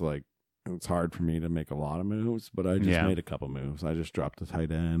 so it's like, it's hard for me to make a lot of moves, but I just made a couple moves. I just dropped the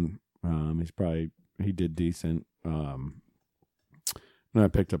tight end. He did decent. And I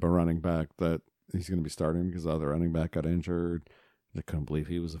picked up a running back that he's going to be starting because the other running back got injured. I couldn't believe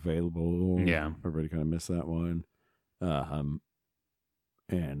he was available. Yeah. Everybody kind of missed that one. And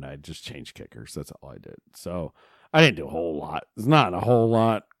I just changed kickers. That's all I did. So I didn't do a whole lot. It's not a whole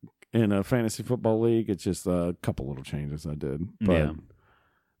lot in a fantasy football league. It's just a couple little changes I did. But,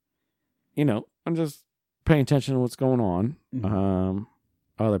 you know, I'm just paying attention to what's going on. Mm-hmm.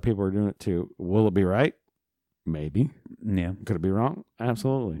 Other people are doing it too. Will it be right? Maybe. Yeah. Could it be wrong?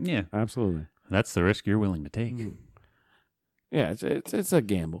 Absolutely. Yeah. Absolutely. That's the risk you're willing to take. Yeah, it's a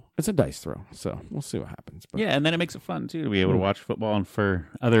gamble. It's a dice throw. So we'll see what happens. But. Yeah, and then it makes it fun too to be able to watch football and for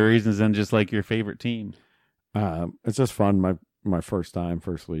other reasons than just like your favorite team. It's just fun. My first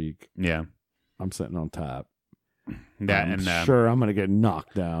week. Yeah. I'm sitting on top. I'm sure I'm gonna get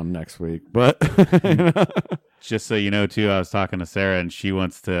knocked down next week, but you know? Just so you know too, I was talking to Sarah and she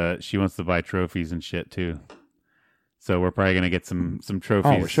wants to buy trophies and shit too. So we're probably gonna get some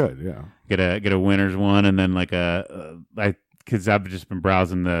trophies. Oh, we should, yeah. Get a winner's one and then like because I've just been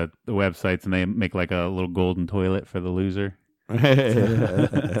browsing the websites and they make like a little golden toilet for the loser.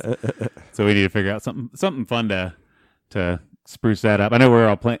 So we need to figure out something fun to spruce that up. I know we're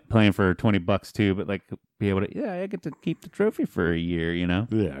all playing for $20 too, but like be able to, I get to keep the trophy for a year, you know?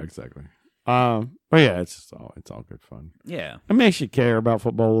 Yeah, exactly. But yeah, it's all good fun. Yeah, it makes you care about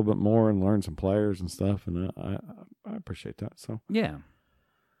football a little bit more and learn some players and stuff, and I appreciate that. So yeah,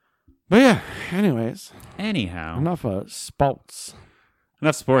 but yeah. Anyways, enough sports.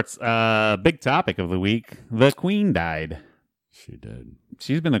 Enough sports. Big topic of the week: the Queen died. She did.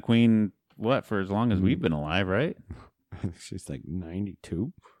 She's been the Queen for as long as we've been alive, right? She's like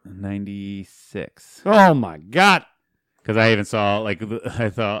 92, 96. Oh my God. Because I even saw I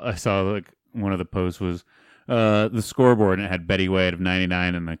saw like one of the posts was the scoreboard and it had Betty White of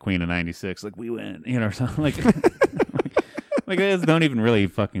 99 and the Queen of 96. Like, we win, you know, or something like. Like those don't even really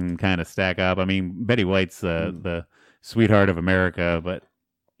fucking kind of stack up. I mean, Betty White's the sweetheart of America, but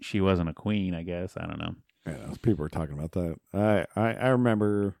she wasn't a queen, I guess. I don't know. Yeah, people were talking about that. I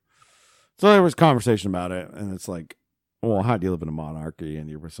remember. So there was conversation about it, and it's like, well, how do you live in a monarchy and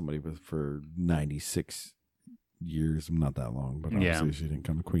you're with somebody for 96 years? Not that long, but obviously she didn't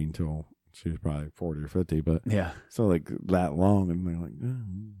become queen till she was probably 40 or 50. But yeah, so like that long, and they're like,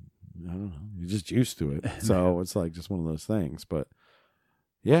 I don't know, you're just used to it. So it's like just one of those things. But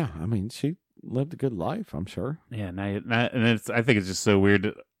yeah, I mean, she lived a good life, I'm sure. Yeah, I think it's just so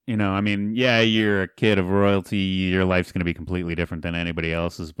weird. I mean, yeah, you're a kid of royalty. Your life's going to be completely different than anybody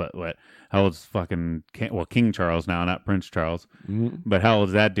else's. But how old's fucking King Charles now, not Prince Charles? Mm-hmm. But how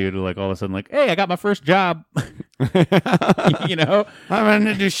old's that dude? Like all of a sudden, like, hey, I got my first job. I've been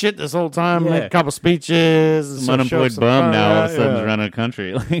to do shit this whole time. Yeah. Like a couple speeches. Some unemployed bum now all of a sudden running a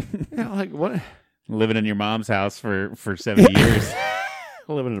country. Like what? Living in your mom's house for 70 years.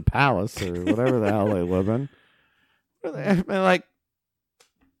 Living in a palace or whatever the hell they live in. I mean, like,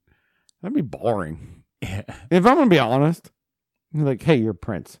 that'd be boring. Yeah. If I'm gonna be honest, like, hey, you're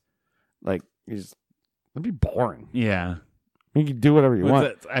Prince. Like, that'd be boring. Yeah. You can do whatever you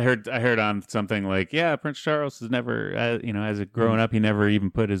want. I heard on something like, yeah, Prince Charles has never, as a growing up, he never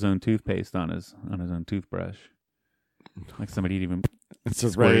even put his own toothpaste on his own toothbrush. Like somebody'd even. It's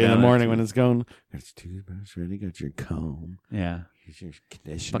just ready in the morning when it's going. Got your toothbrush ready. Got your comb. Yeah. Get your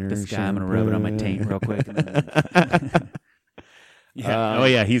conditioner. Fuck this guy. I'm gonna rub it on my taint real quick.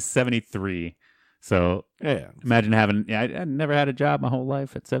 Yeah. He's 73. So yeah. Imagine having. Yeah, I never had a job my whole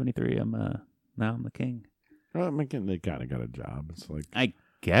life. At 73, now I'm the king. Well, they kind of got a job. It's like I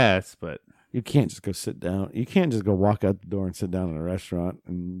guess, but you can't just go sit down. You can't just go walk out the door and sit down in a restaurant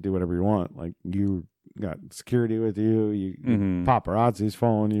and do whatever you want. Like you got security with you. Paparazzi's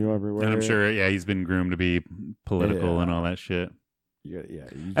following you everywhere. And I'm sure, he's been groomed to be political and all that shit. Yeah.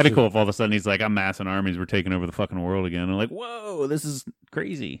 That'd be cool if all of a sudden he's like, I'm massing armies, we're taking over the fucking world again. And I'm like, whoa, this is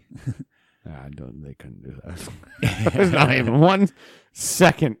crazy. They couldn't do that. There's not even 1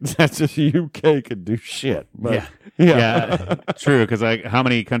 second that the UK could do shit. But, yeah. True, because how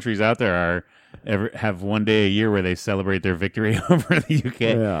many countries out there have one day a year where they celebrate their victory over the UK?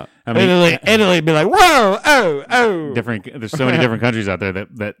 Yeah. I mean, Italy would be like, whoa, oh. There's so many different countries out there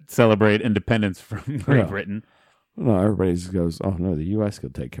that celebrate independence from Great Britain. No, everybody just goes, oh no, the U.S.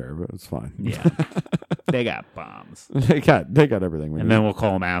 could take care of it. It's fine. Yeah, they got bombs. They got everything. And then we'll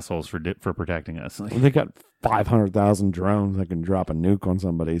call them assholes for protecting us. They got 500,000 drones that can drop a nuke on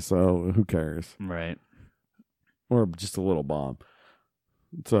somebody. So who cares? Right. Or just a little bomb.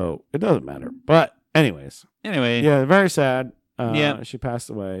 So it doesn't matter. But anyway, yeah, very sad. She passed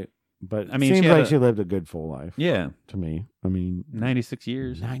away. But I mean, seems like she lived a good full life. Yeah, to me. I mean, 96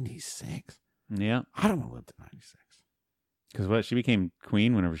 years. 96. Yeah, I don't know what the 96. Because she became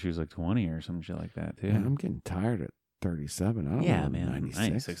queen whenever she was like 20 or some shit like that too. Yeah, I'm getting tired at 37. I don't know. Man, 96.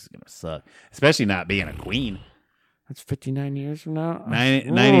 96 is gonna suck, especially not being a queen. That's 59 years from now.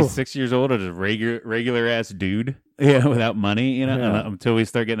 96 years old as a regular ass dude. Yeah, without money, until we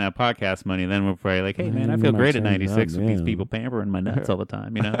start getting that podcast money, then we're probably like, hey man, I feel great at 96 with these people pampering my nuts all the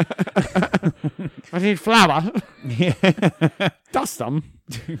time, I need flour. Yeah. Dust them.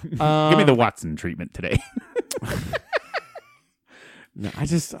 Give me the Watson treatment today. No,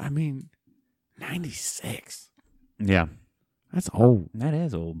 96. Yeah. That's old. That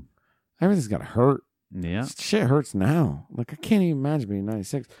is old. Everything's got to hurt. Yeah. Shit hurts now. Like, I can't even imagine being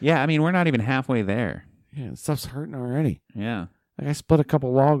 96. Yeah, I mean, we're not even halfway there. Yeah, stuff's hurting already. Yeah. Like, I split a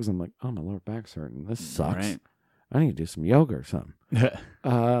couple logs. I'm like, oh, my lower back's hurting. This sucks. Right. I need to do some yoga or something.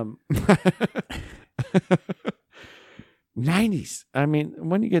 90s. I mean,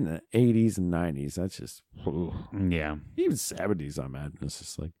 when you get in the 80s and 90s, that's just, ooh. Yeah. Even 70s, I imagine. It's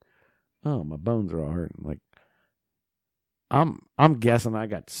just like, oh, my bones are all hurting. Like, I'm guessing I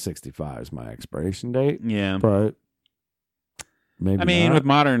got 65 as my expiration date. Yeah. But maybe not. With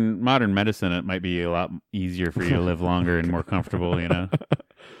modern medicine, it might be a lot easier for you to live longer and more comfortable,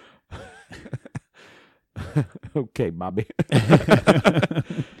 Okay, Bobby.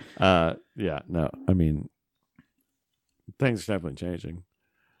 Yeah, no. I mean, things are definitely changing.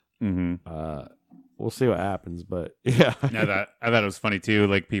 Mm-hmm. We'll see what happens, but yeah. I thought it was funny too.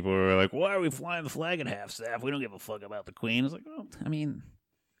 Like, people were like, "Why are we flying the flag at half staff? We don't give a fuck about the Queen." I was like, "Oh, I mean,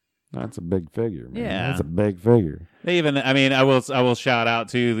 that's a big figure, man. Yeah, that's a big figure." I will shout out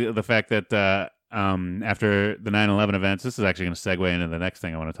to the fact that after the 9/11 events, this is actually going to segue into the next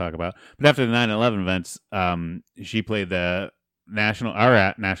thing I want to talk about. But after the 9/11 events, she played the national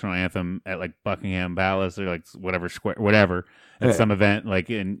anthem at like Buckingham Palace or like whatever square, whatever, at some event, like,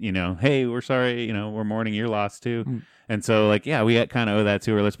 in, hey, we're sorry, we're mourning your loss too. And so, like, yeah, we kind of owe that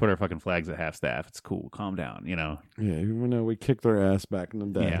to her. Let's put our fucking flags at half staff. It's cool. Calm down, Yeah, even though we kicked their ass back in the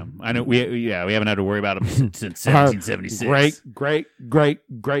day. Yeah, I know. We haven't had to worry about them since 1776. Great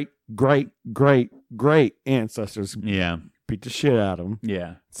ancestors. Yeah, beat the shit out of them.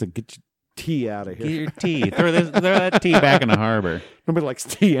 Yeah, so get your tea out of here. Get your tea. Throw that tea back in the harbor. Nobody likes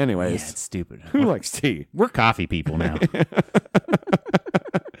tea anyways. Yeah, it's stupid. Who likes tea? We're coffee people now.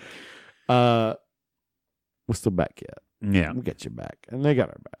 We're still back yet. Yeah. We'll get you back. And they got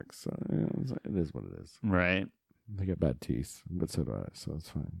our back. So it is what it is. Right. They got bad teeth, but so do I. So it's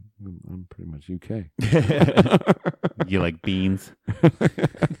fine. I'm pretty much UK. You like beans?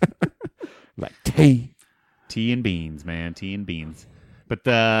 Like tea. Tea and beans, man. Tea and beans. But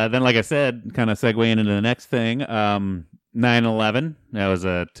then, like I said, kind of segueing into the next thing, 9/11. That was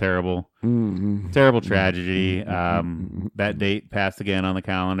a terrible tragedy. That date passed again on the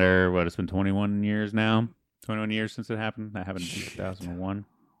calendar. What, it's been 21 years now? 21 years since it happened. That happened in 2001.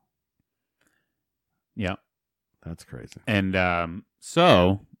 Yeah. That's crazy. And one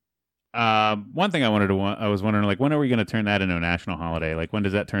thing I was wondering, like, when are we going to turn that into a national holiday? Like, when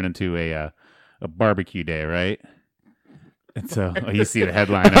does that turn into a barbecue day, right? And so you see the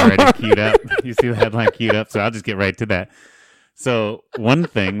headline already queued up. You see the headline queued up, so I'll just get right to that. So one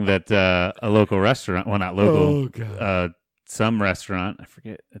thing that a local restaurant, well, not local, some restaurant, I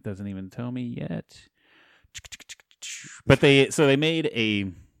forget, it doesn't even tell me yet. But they made a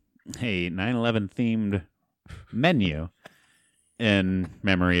 9/11 themed menu in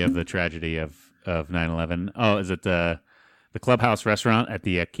memory of the tragedy of 9/11. Oh, is it the Clubhouse restaurant at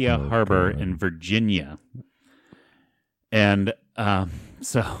the Kia Harbor in Virginia? And and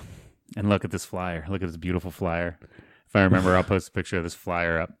look at this flyer. Look at this beautiful flyer. If I remember, I'll post a picture of this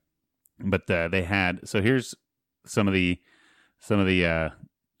flyer up. But they had, so here's some of the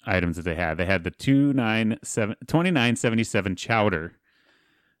items that they had. They had the 2977 chowder,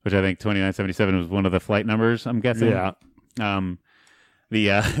 which I think 2977 was one of the flight numbers, I'm guessing. Yeah.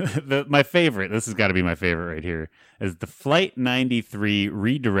 My favorite, this has got to be my favorite right here, is the Flight 93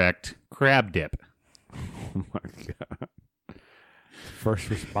 Redirect Crab Dip. Oh my God. First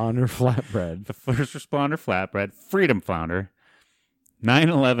responder flatbread. The first responder flatbread, Freedom Flounder,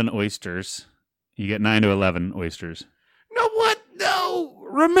 9/11 oysters. You get 9 to 11 oysters. No, what? No.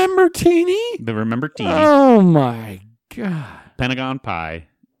 Remember Teeny? The Remember Teeny. Oh my God. Pentagon Pie.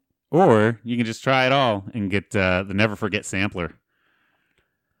 Or you can just try it all and get the Never Forget sampler.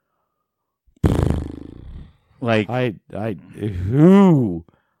 Like who?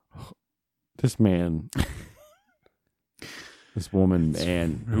 This man, this woman,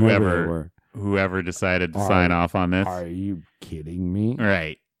 and whoever decided to sign off on this. Are you kidding me?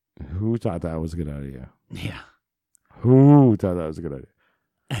 Right. Who thought that was a good idea? Yeah. Who thought that was a good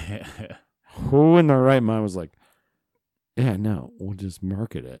idea? Who in their right mind was like, yeah, no, we'll just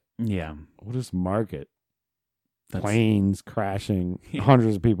market it. Yeah. We'll just market. Planes crashing,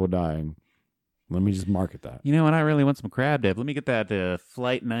 hundreds of people dying. Let me just market that. You know what? I really want some crab dip. Let me get that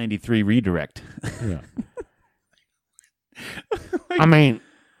Flight 93 Redirect. Yeah. I mean,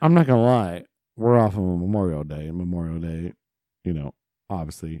 I'm not going to lie. We're off on Memorial Day. And Memorial Day,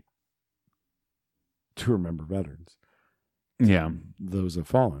 obviously, to remember veterans. Yeah. Those have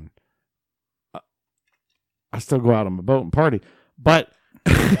fallen. I still go out on my boat and party. But,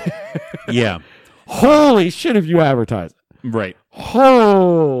 yeah. Holy shit if you advertise it. Right.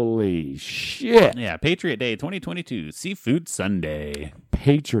 Holy shit. Yeah, Patriot Day 2022, Seafood Sunday.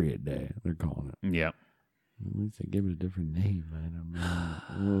 Patriot Day, they're calling it. Yeah. At least they give it a different name,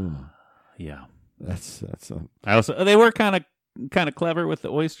 man. Yeah. That's they were kind of clever with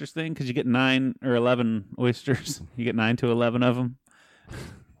the oysters thing, because you get 9 or 11 oysters. You get 9 to 11 of them.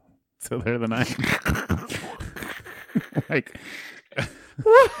 So they're the 9. Like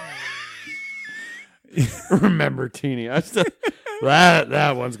Remember Teeny.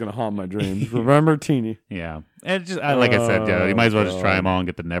 That one's gonna haunt my dreams. Remember Teeny. Yeah, and just like I said, you might as well just try them all and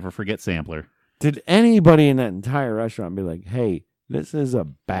get the Never Forget sampler. Did anybody in that entire restaurant be like, "Hey, this is a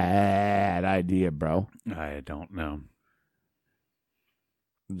bad idea, bro"? I don't know.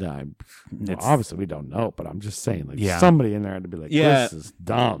 Obviously, we don't know, but I'm just saying, somebody in there had to be like, "This is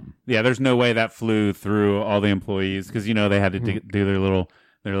dumb." Yeah, there's no way that flew through all the employees, because they had to do their little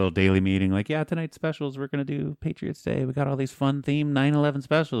daily meeting. Like, yeah, tonight's specials, we're gonna do Patriots Day. We got all these fun themed 9/11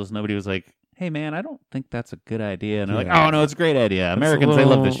 specials. Nobody was like, "Hey, man, I don't think that's a good idea." And they're like, "Oh no, it's a great idea. Americans, they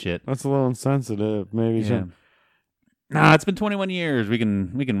love this shit." That's a little insensitive, maybe. Yeah. Nah, it's been 21 years. We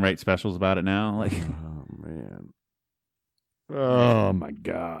can write specials about it now. Like, oh man. Oh my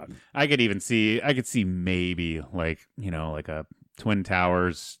God! I could see maybe like a Twin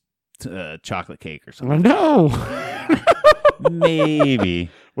Towers chocolate cake or something. No, maybe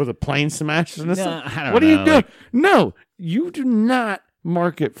with a plane smash. No, I don't what know. Are you doing? No, you do not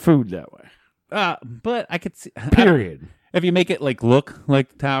market food that way. But I could see. Period. If you make it look like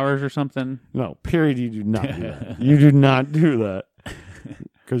the towers or something. No, period. You do not do that. You do not do that.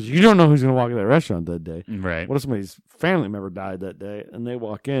 Because you don't know who's going to walk in that restaurant that day. Right. What if somebody's family member died that day and they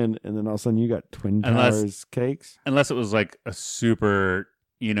walk in and then all of a sudden you got Twin Towers cakes? Unless it was like a super,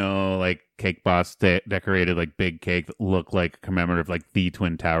 like Cake Boss decorated like big cake that looked like commemorative, like the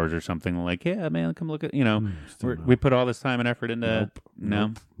Twin Towers or something. Like, yeah, man, come look at, we put all this time and effort into.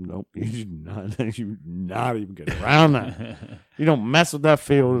 Nope. You do not even get around that. You don't mess with that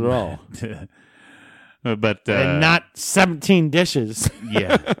field at all. But and not 17 dishes.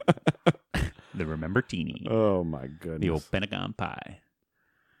 Yeah. The Remember Teeny. Oh my goodness. The old Pentagon pie.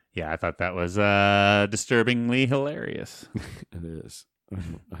 Yeah, I thought that was disturbingly hilarious. It is. I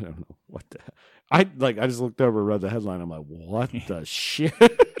don't know what the. I just looked over, read the headline. I'm like, what the shit?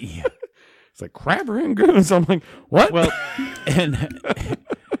 Yeah. It's like crab rangoons. I'm like, what? Well, and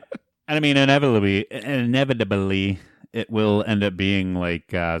I mean, inevitably, it will end up being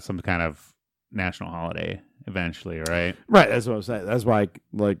like some kind of national holiday eventually, right? Right. That's what I'm saying. That's why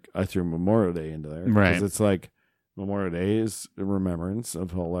I threw Memorial Day into there, right? Because it's like Memorial Day is a remembrance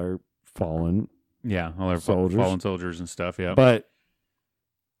of all our fallen, all our fallen soldiers and stuff. Yeah, but.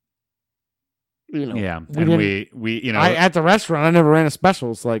 Yeah, and we at the restaurant, I never ran a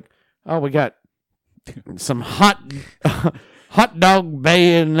special. It's like, oh, we got some hot dog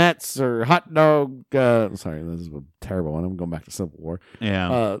bayonets or hot dog. Sorry, this is a terrible one. I'm going back to Civil War.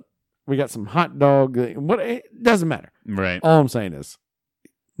 Yeah, we got some hot dog. What? It doesn't matter. Right. All I'm saying is,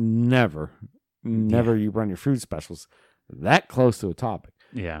 never you run your food specials that close to a topic.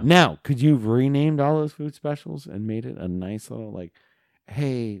 Yeah. Now, could you have renamed all those food specials and made it a nice little like,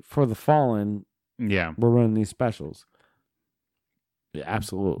 hey, for the fallen. Yeah, we're running these specials. Yeah,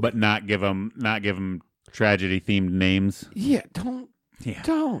 absolutely. But not give them tragedy themed names. Yeah, don't. Yeah.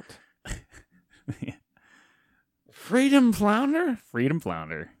 Don't. Yeah. Freedom Flounder.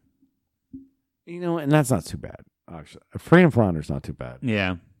 And that's not too bad. Actually, Freedom Flounder's not too bad.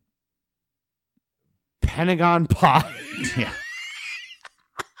 Yeah. Pentagon pie. Yeah.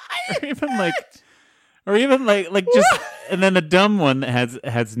 Or even like just, and then the dumb one that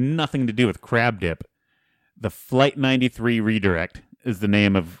has nothing to do with crab dip. The Flight 93 redirect is the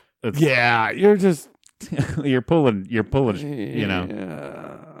name of. Yeah, you're just you're pulling. Whoever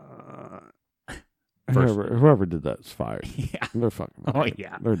did that is fired. Yeah, they're fucking. Oh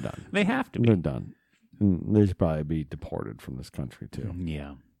yeah, they're done. They have to be. They're done. And they should probably be deported from this country too.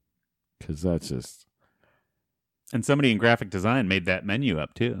 Yeah, because that's just. And somebody in graphic design made that menu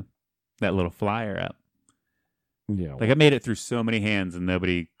up too, that little flyer up. Yeah, I made it through so many hands and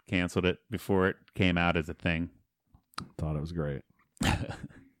nobody canceled it before it came out as a thing. Thought it was great.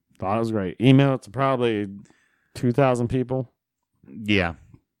 Email it to probably 2,000 people. Yeah.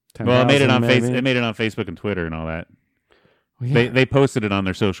 Well, it made it on It made it on Facebook and Twitter and all that. Well, yeah. They posted it on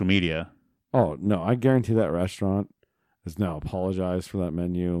their social media. Oh no, I guarantee that restaurant has now apologized for that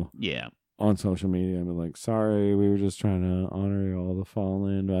menu. Yeah. On social media, I'm like, sorry, we were just trying to honor all the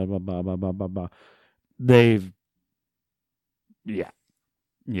fallen. Blah blah blah blah blah blah blah. They've. Yeah.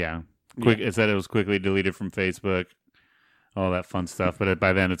 It said it was quickly deleted from Facebook, all that fun stuff. But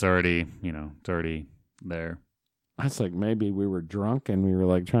by then, it's already there. That's like maybe we were drunk and we were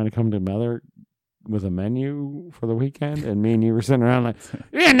like trying to come together with a menu for the weekend, and me and you were sitting around like,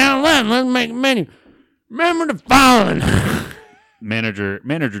 yeah, now let's make a menu. Remember the fallen. Manager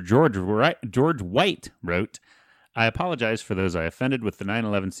George White wrote, "I apologize for those I offended with the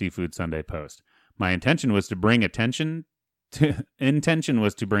 9/11 Seafood Sunday post. My intention was to bring attention to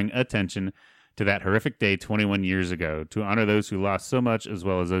that horrific day 21 years ago, to honor those who lost so much as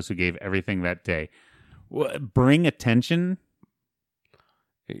well as those who gave everything that day." Bring attention?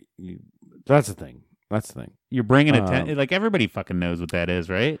 That's the thing. You're bringing attention. Like, everybody fucking knows what that is,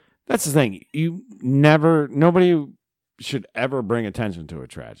 right? That's the thing. Nobody should ever bring attention to a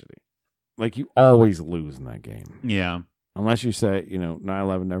tragedy. Like, you always lose in that game. Yeah. Unless you say,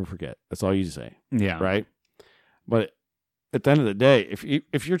 9/11, never forget. That's all you say. Yeah. Right? But at the end of the day, if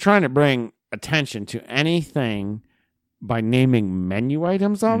you're trying to bring attention to anything by naming menu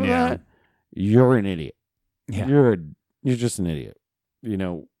items off of that, you're an idiot. Yeah. You're just an idiot.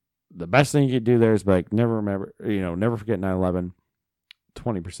 The best thing you could do there is like, never forget 9/11,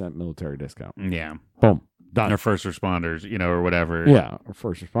 20% military discount. Yeah. Boom. Done. Or first responders, or whatever. Yeah. Or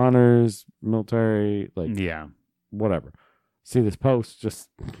first responders, military, whatever. See this post, just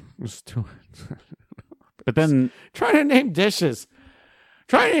do it. But then trying to name dishes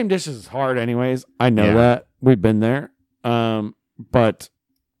is hard anyways. I know that. We've been there. But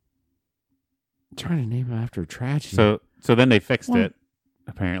trying to name it after a tragedy. So then they fixed it.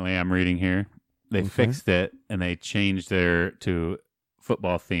 Apparently, I'm reading here. They fixed it and they changed to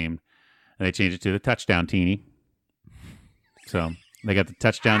football themed. And they changed it to the touchdown teeny. So they got the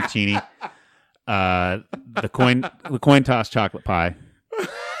touchdown teeny, the coin toss chocolate pie,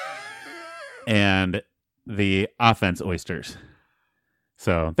 and the offense oysters.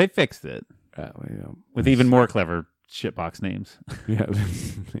 So they fixed it Yeah. with even more clever shitbox names. Yeah,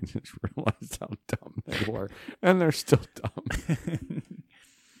 they just realized how dumb they were, and they're still dumb.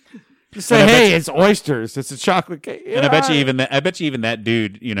 Just say, hey, it's oysters. It's a chocolate cake. Yeah. And I bet you even that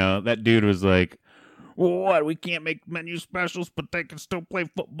dude, that dude was like, well, what? We can't make menu specials, but they can still play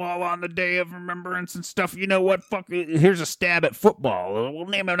football on the Day of Remembrance and stuff. You know what? Fuck it. Here's a stab at football. We'll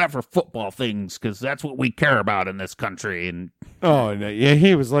name it after football things because that's what we care about in this country. And yeah,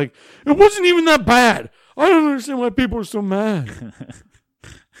 he was like, it wasn't even that bad. I don't understand why people are so mad.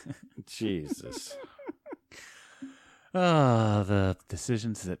 Jesus. The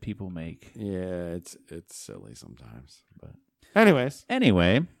decisions that people make. Yeah, it's silly sometimes. But anyway,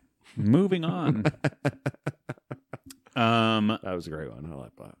 moving on. That was a great one. I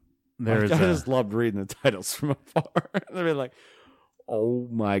like that. I just loved reading the titles from afar. They'd be like, oh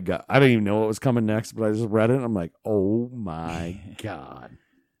my God. I didn't even know what was coming next, but I just read it and I'm like, oh my God.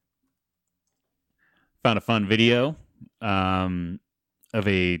 Found a fun video of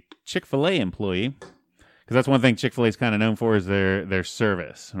a Chick-fil-A employee. Because that's one thing Chick-fil-A is kind of known for is their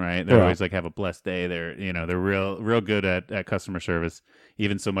service, right? They always like have a blessed day. They're real good at customer service,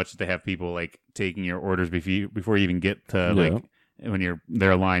 even so much that they have people like taking your orders before you even get to like when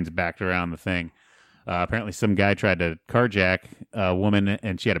their line's backed around the thing. Apparently, some guy tried to carjack a woman,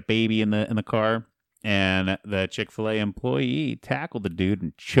 and she had a baby in the car, and the Chick-fil-A employee tackled the dude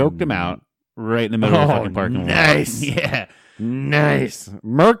and choked him out right in the middle of the fucking parking lot. Nice, yeah, nice,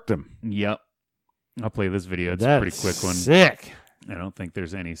 murked him. Yep. I'll play this video. It's a pretty quick one. Sick. I don't think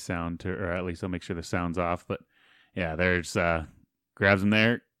there's any sound or at least I'll make sure the sound's off. But yeah, there's grabs him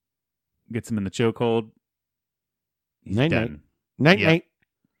there, gets him in the chokehold. He's done. Night.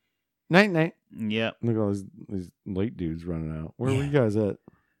 Yep. Look at all these late dudes running out. Where were you guys at?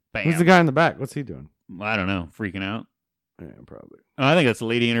 Bam. Who's the guy in the back? What's he doing? I don't know. Freaking out. Yeah, probably. Oh, I think that's the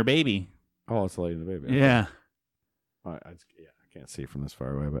lady and her baby. Oh, it's the lady and the baby. Yeah. I can't see it from this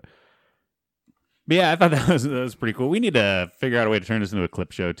far away, but yeah, I thought that was pretty cool. We need to figure out a way to turn this into a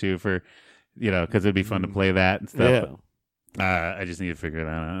clip show too, for because it'd be fun to play that and stuff. Yeah. But, I just need to figure that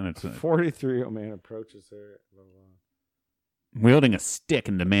out. It's 43-year-old man approaches her, wielding a stick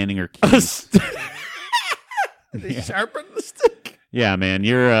and demanding her keys. They sharpen the stick. Yeah, man,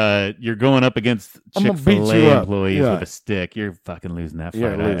 you're going up against Chick-fil-A employees with a stick. You're fucking losing that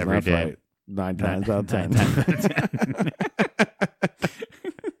fight every day. Fight 9 times out of 10.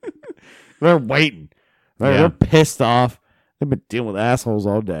 They're waiting. They're pissed off. They've been dealing with assholes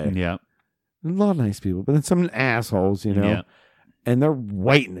all day. Yeah. A lot of nice people, but then some assholes, Yeah. And they're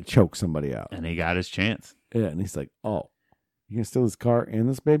waiting to choke somebody out. And he got his chance. Yeah, and he's like, oh, you going to steal this car and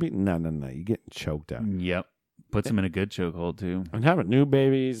this baby? No. You're getting choked out. Yep. Puts him in a good chokehold, too. And having new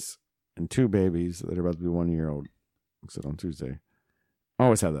babies and 2 babies that are about to be 1 year old, except on Tuesday. I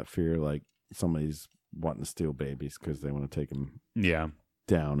always have that fear, like somebody's wanting to steal babies because they want to take them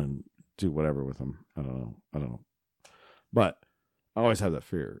down and do whatever with them. I don't know. But I always have that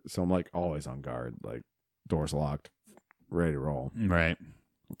fear. So I'm like always on guard, like doors locked, ready to roll. Right.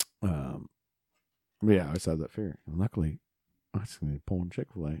 But yeah, I always have that fear. And luckily, I was going to be pulling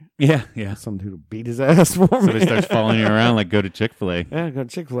Chick-fil-A. Yeah. Some dude will beat his ass for me. So he starts following you around like, go to Chick-fil-A. Yeah, go to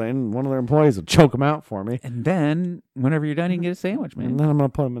Chick-fil-A, and one of their employees will choke him out for me. And then, whenever you're done, you can get a sandwich, man. And then I'm going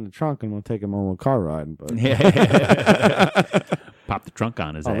to put him in the trunk, and we'll take him on a car ride. But Pop the trunk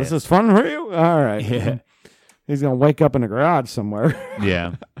on his ass. This is fun for you? All right. Yeah. He's going to wake up in a garage somewhere.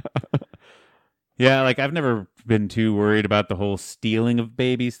 Yeah. Yeah, like I've never been too worried about the whole stealing of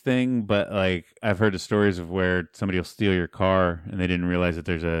babies thing, but like I've heard of stories of where somebody will steal your car and they didn't realize that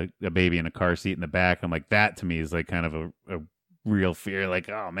there's a baby in a car seat in the back. I'm like, that to me is like kind of a real fear. Like,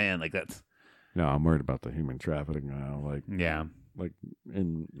 oh man, like that's. No, I'm worried about the human trafficking now. Like, yeah. Like,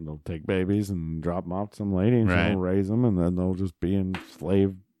 and they'll take babies and drop them off to some lady and she'll raise them and then they'll just be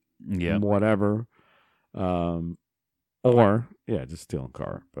enslaved. Yeah. Whatever. Or, just stealing a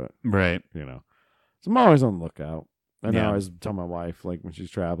car. But, right. So I'm always on the lookout. And I always tell my wife, like, when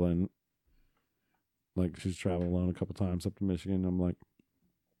she's traveling, like, she's traveled alone a couple times up to Michigan. I'm like,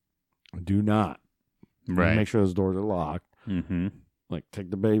 do not. Right. Make sure those doors are locked. Mm-hmm. Like,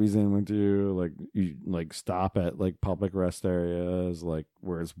 take the babies in with you. Like, you stop at like public rest areas, like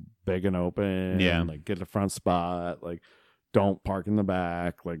where it's big and open. Yeah. Like, get the front spot. Like, don't park in the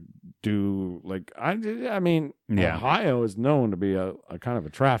back. Like, Ohio is known to be a kind of a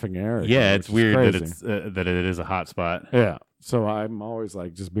traffic area. Yeah, it's weird that it is a hot spot. Yeah. So I'm always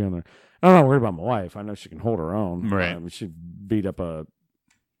like, just be on there. I'm not worried about my wife. I know she can hold her own. Right. She'd beat up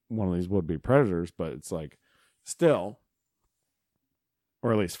one of these would-be predators, but it's like, still,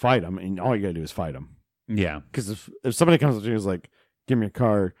 or at least fight them. And all you got to do is fight them. Yeah. Because if somebody comes up to you and is like, give me a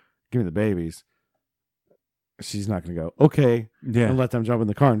car, give me the babies. She's not going to go, okay, and let them jump in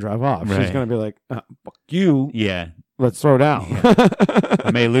the car and drive off. Right. She's going to be like, fuck you. Yeah. Let's throw down. Yeah. I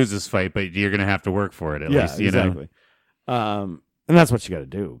may lose this fight, but you're going to have to work for it at least, you exactly. know? And that's what you got to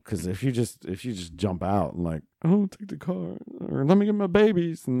do. Because if you just jump out and like, oh, take the car, or let me get my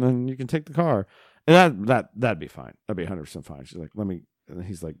babies, and then you can take the car, and that'd be fine. That'd be 100% fine. She's like, and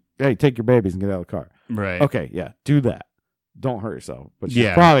he's like, hey, take your babies and get out of the car. Right. Okay, yeah, do that. Don't hurt yourself. But she's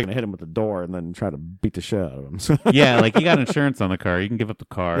probably gonna hit him with the door and then try to beat the shit out of him. Yeah, like you got insurance on the car. You can give up the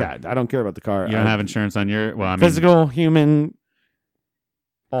car. Yeah, I don't care about the car. You don't have insurance on your physical, human,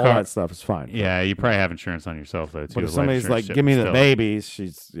 all that stuff is fine. Yeah, you probably have insurance on yourself though too. But if somebody's like, give me the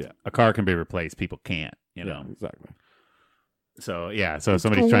babies, a car can be replaced. People can't, you know. Yeah, exactly. So if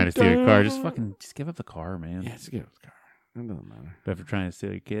somebody's trying to steal your car, just give up the car, man. Yeah, just give up the car. It doesn't matter. But if you're trying to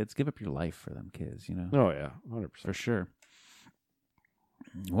steal your kids, give up your life for them kids, you know. Oh yeah, 100% for sure.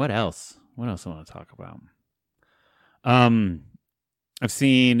 What else? What else I want to talk about? I've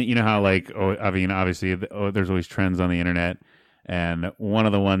seen, you know how obviously there's always trends on the internet, and one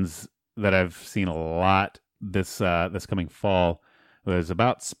of the ones that I've seen a lot this coming fall was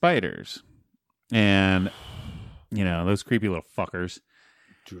about spiders, and you know those creepy little fuckers.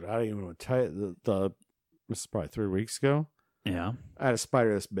 Dude, I don't even want to tell you this is probably 3 weeks ago. Yeah, I had a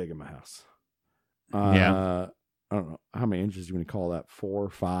spider this big in my house. Yeah. I don't know how many inches you want to call that, 4 or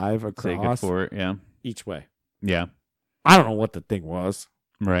 5 across. Say good yeah. Each way. Yeah. I don't know what the thing was.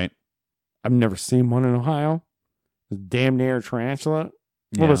 Right. I've never seen one in Ohio. It was damn near a tarantula. A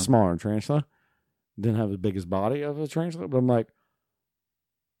little bit smaller than tarantula. Didn't have the biggest body of a tarantula, but I'm like,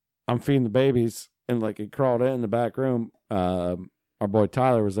 I'm feeding the babies, and like it crawled in the back room. Our boy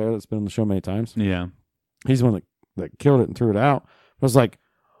Tyler was there. That's been on the show many times. Yeah. He's the one that killed it and threw it out. I was like,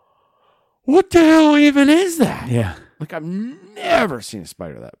 what the hell even is that? Yeah. Like, I've never seen a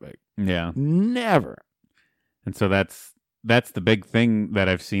spider that big. Yeah. Never. And so that's the big thing that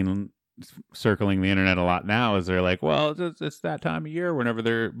I've seen circling the internet a lot now is they're like, well, it's that time of year whenever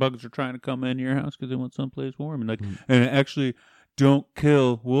their bugs are trying to come in your house because they want someplace warm. And like, and actually don't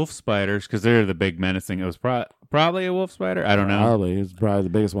kill wolf spiders because they're the big menacing. It was probably a wolf spider. I don't know. Probably. It's probably the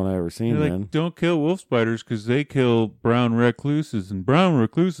biggest one I've ever seen, man. Like, don't kill wolf spiders because they kill brown recluses, and brown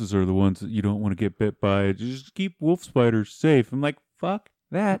recluses are the ones that you don't want to get bit by. Just keep wolf spiders safe. I'm like, fuck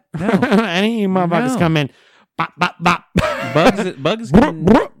that. No. Any motherfuckers come in. Bop, bop, bop. Bugs can,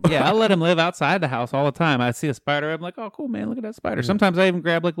 yeah, I'll let them live outside the house all the time. I see a spider, I'm like, oh, cool, man, look at that spider. Sometimes I even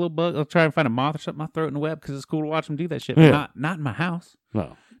grab like a little bug. I'll try and find a moth or something. My throat in the web because it's cool to watch them do that shit. But not in my house.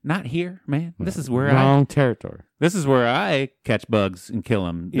 No. Not here, man. No. This is where wrong territory. This is where I catch bugs and kill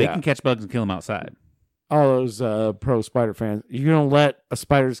them. They can catch bugs and kill them outside. All those pro spider fans, you don't let a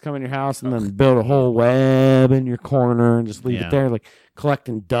spider just come in your house and then build a whole web in your corner and just leave it there, like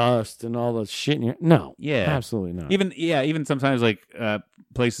collecting dust and all the shit in your. No, absolutely not. Even sometimes like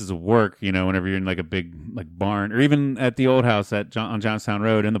places of work, you know, whenever you're in like a big like barn, or even at the old house on Johnstown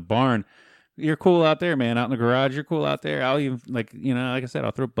Road in the barn. You're cool out there, man. Out in the garage, you're cool out there. I'll even like I said,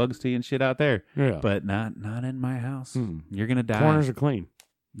 I'll throw bugs to you and shit out there. Yeah, but not in my house. You're gonna die. Corners are clean.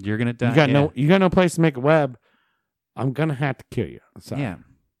 You're gonna die. You got no place to make a web. I'm gonna have to kill you. Sorry. Yeah,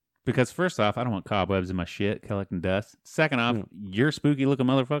 because first off, I don't want cobwebs in my shit collecting dust. Second off, you're a spooky looking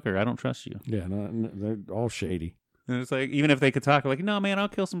motherfucker. I don't trust you. Yeah, they're all shady. And it's like, even if they could talk, like, no, man, I'll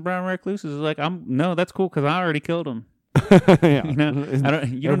kill some brown recluses. It's like, no, that's cool because I already killed them. Yeah, you know,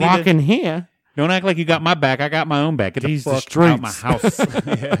 you don't walk in here. Don't act like you got my back. I got my own back. Get the fuck out of my house.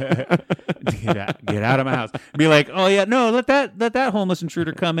 Get out of my house. Be like, oh yeah, no, let that homeless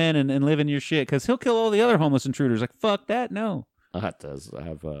intruder come in and live in your shit because he'll kill all the other homeless intruders. Like, fuck that, no. I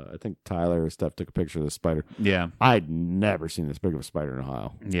have. I think Tyler or Steph took a picture of this spider. Yeah, I'd never seen this big of a spider in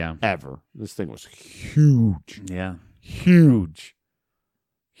Ohio. Yeah, ever. This thing was huge. Yeah, huge,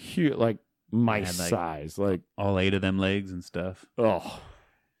 like mice size. Like all 8 of them legs and stuff. Oh.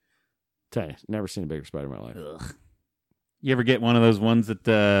 Tell you, never seen a bigger spider in my life. Ugh. You ever get one of those ones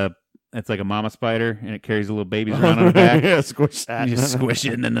that it's like a mama spider and it carries the little babies around on the back? Yeah, squish that. You just squish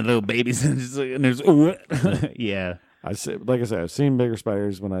it and then the little babies and there's yeah. Like I said, I've seen bigger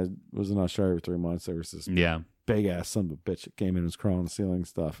spiders when I was in Australia for 3 months. There was this big ass son of a bitch that came in and was crawling on the ceiling and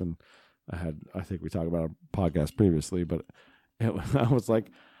stuff. And I think we talked about a podcast previously, but I was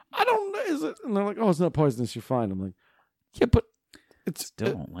like, I don't know, is it? And they're like, oh, it's not poisonous, you're fine. I'm like, yeah, but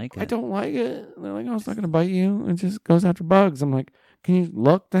still don't like it. I don't like it. And they're like, oh, it's not going to bite you. It just goes after bugs. I'm like, can you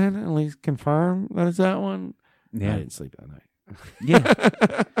look then and at least confirm that it's that one? Yeah. I didn't sleep that night.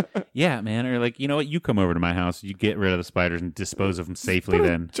 Yeah. Yeah, man. Or like, you know what? You come over to my house, you get rid of the spiders and dispose of them safely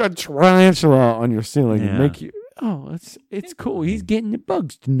then. A tarantula on your ceiling and make you oh, it's cool. He's getting the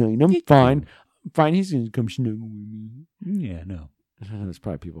bugs tonight. I'm fine. He's going to come snuggle with me. Yeah, no. There's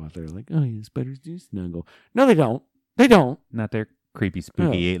probably people out there like, oh, yeah, spiders do snuggle. No, they don't. They don't. Not their creepy,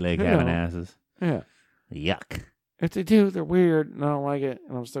 spooky eight-leg having asses. Yeah. Yuck. If they do, they're weird, and I don't like it,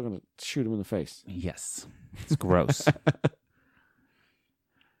 and I'm still going to shoot them in the face. Yes. It's gross.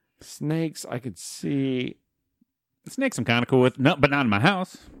 Snakes, I could see. Snakes I'm kind of cool with. No, but not in my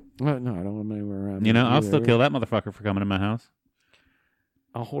house. No, I don't want them anywhere around. You know, I'll still kill that motherfucker for coming in my house.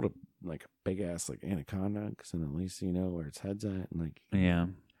 I'll hold a big ass anaconda, because then at least you know where its head's at. And yeah.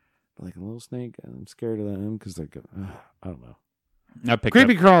 Like a little snake, I'm scared of them because I don't know. I picked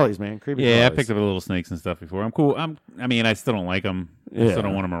creepy crawlies, man. Creepy crawlies. I picked up little snakes and stuff before. I'm cool. I still don't like them. I still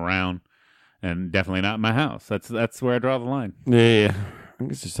don't want them around, and definitely not in my house. That's where I draw the line. Yeah. I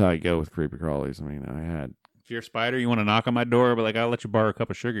guess just how I go with creepy crawlies. I mean, if you're a spider, you want to knock on my door, but I'll let you borrow a cup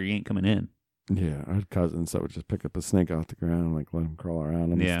of sugar. You ain't coming in. Yeah, I had cousins that would just pick up a snake off the ground, let him crawl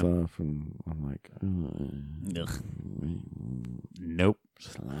around and stuff, and I'm like, nope,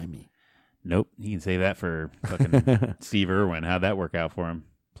 slimy. Nope, you can save that for fucking Steve Irwin. How'd that work out for him?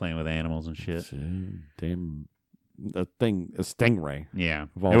 Playing with animals and shit. Damn, a stingray. Yeah, it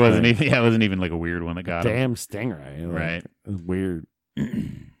wasn't even. Yeah, it wasn't even like a weird one that got him. Damn stingray, right? It was weird.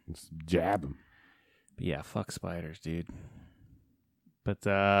 Just jab him. But yeah, fuck spiders, dude. But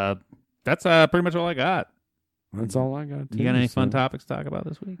that's pretty much all I got. That's all I got. You got any fun topics to talk about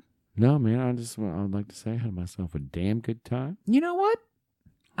this week? No, man. I would like to say I had myself a damn good time. You know what?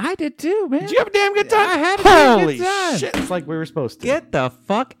 I did too, man. Did you have a damn good time? I had a damn good time. Holy shit! It's like we were supposed to. Get the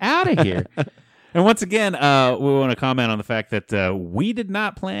fuck out of here. And once again, we want to comment on the fact that we did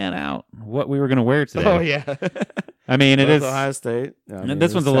not plan out what we were going to wear today. Oh yeah. I mean, it is Ohio State.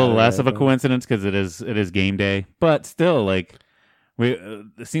 This one's a little less of a coincidence because it is game day, but still, like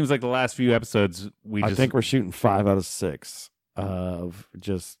it seems like the last few episodes I think we're shooting 5 out of 6 of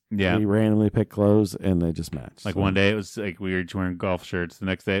just we randomly pick clothes and they just match. Like one day it was like we were wearing golf shirts. The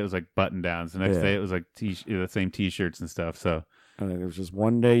next day it was like button downs. The next day it was like the same t-shirts and stuff. So there was just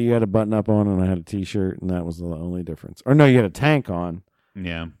one day you had a button up on and I had a t-shirt and that was the only difference. Or no, you had a tank on.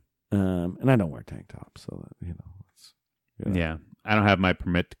 Yeah. And I don't wear tank tops, so that, it's yeah. I don't have my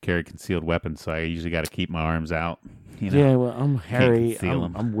permit to carry concealed weapons, so I usually got to keep my arms out. Yeah, well, I'm hairy.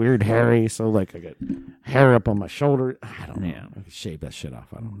 I'm weird hairy, so like I got hair up on my shoulder. I don't know. Yeah. I can shave that shit off.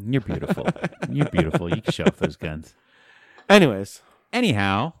 I don't know. You're beautiful. You're beautiful. You can show off those guns.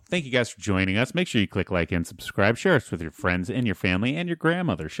 Anyhow, thank you guys for joining us. Make sure you click like and subscribe. Share us with your friends and your family and your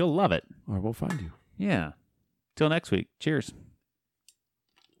grandmother. She'll love it. Or we'll find you. Yeah. Till next week. Cheers.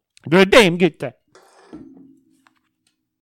 Good damn good time.